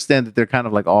also understand that they're kind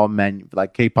of like all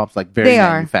like K-pop's like very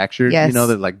manufactured. Yes.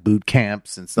 They're like boot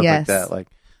camps and stuff like that. Like,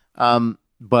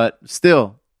 but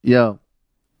still, yo.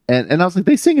 And I was like,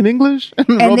 they sing in English? And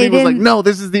Roby was like, no,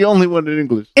 this is the only one in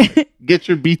English. Like, get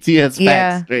your BTS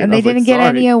facts straight. And they didn't get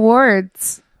any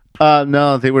awards.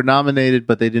 No, they were nominated,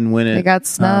 but they didn't win it. They got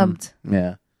snubbed.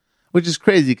 Yeah. Which is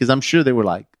crazy, because I'm sure they were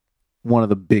like one of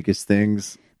the biggest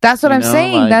things. That's what I'm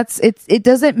saying. Like, it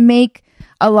doesn't make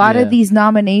a lot of these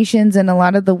nominations, and a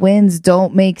lot of the wins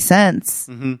don't make sense.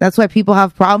 Mm-hmm. That's why people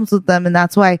have problems with them. And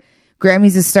that's why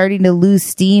Grammys is starting to lose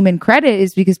steam and credit,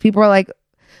 is because people are like,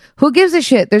 who gives a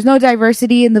shit? There's no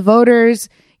diversity in the voters,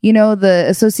 the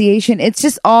association. It's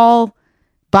just all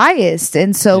biased.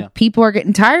 And so people are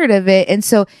getting tired of it. And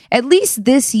so at least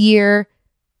this year,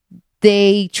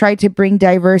 they tried to bring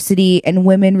diversity, and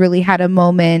women really had a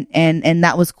moment. And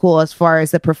that was cool as far as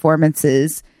the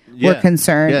performances were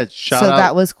concerned. Yeah,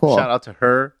 that was cool. Shout out to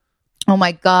her. Oh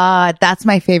my God. That's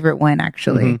my favorite one,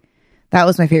 actually. Mm-hmm. That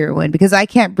was my favorite one because I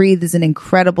Can't Breathe is an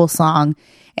incredible song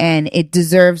and it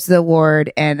deserves the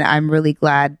award. And I'm really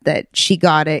glad that she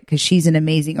got it because she's an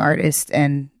amazing artist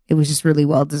and it was just really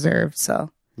well deserved.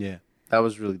 So yeah, that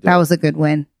was really dope. That was a good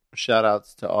win. Shout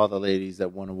outs to all the ladies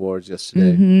that won awards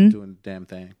yesterday, doing the damn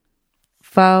thing.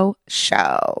 Faux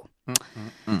show.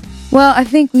 Well, I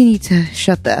think we need to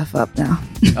shut the F up now.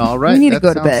 All right. We need to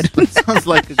go to bed. That sounds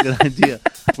like a good idea.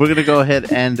 We're going to go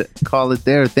ahead and call it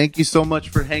there. Thank you so much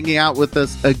for hanging out with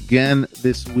us again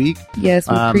this week. Yes,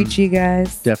 we preach you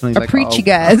guys. Definitely. Preach you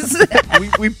guys.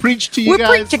 we preach to you We're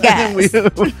guys. preachy guys.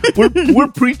 We're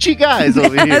preachy guys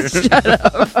over here. Shut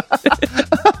up.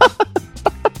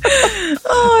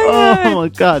 Oh my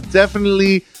God.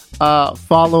 Definitely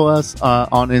follow us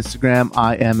on Instagram.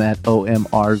 I am at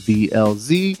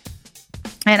OMRVLZ.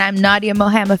 And I'm Nadia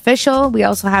Moham Official. We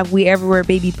also have We Everywhere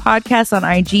Baby podcast on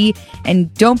IG.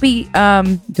 And don't be, I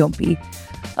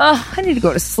need to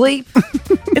go to sleep.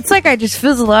 It's like I just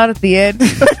fizzle out at the end.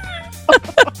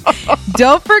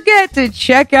 Don't forget to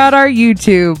check out our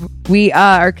YouTube. We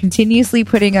are continuously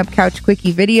putting up Couch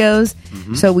Quickie videos.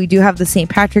 So we do have the St.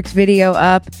 Patrick's video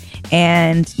up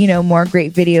and, more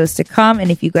great videos to come.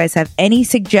 And if you guys have any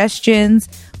suggestions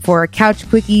for a Couch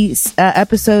Quickie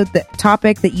episode,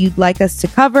 topic that you'd like us to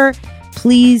cover,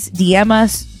 please DM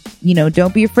us.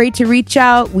 Don't be afraid to reach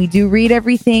out. We do read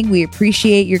everything. We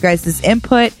appreciate your guys'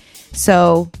 input.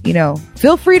 So,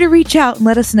 feel free to reach out and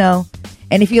let us know.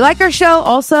 And if you like our show,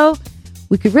 also,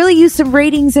 we could really use some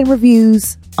ratings and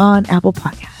reviews on Apple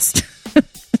Podcast.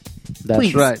 That's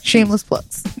Please, right. Shameless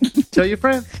plugs. Tell your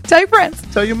friends. Tell your friends.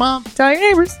 Tell your mom. Tell your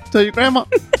neighbors. Tell your grandma.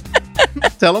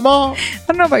 Tell them all. I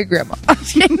don't know about your grandma.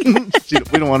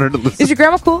 We don't want her to listen. Is your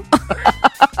grandma cool?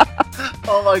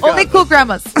 Oh my God. Only cool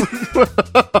grandmas.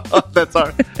 That's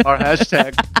our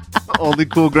hashtag. Only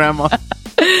cool grandma. All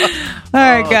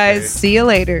right, guys. See you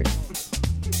later.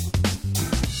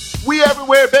 We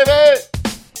everywhere, baby.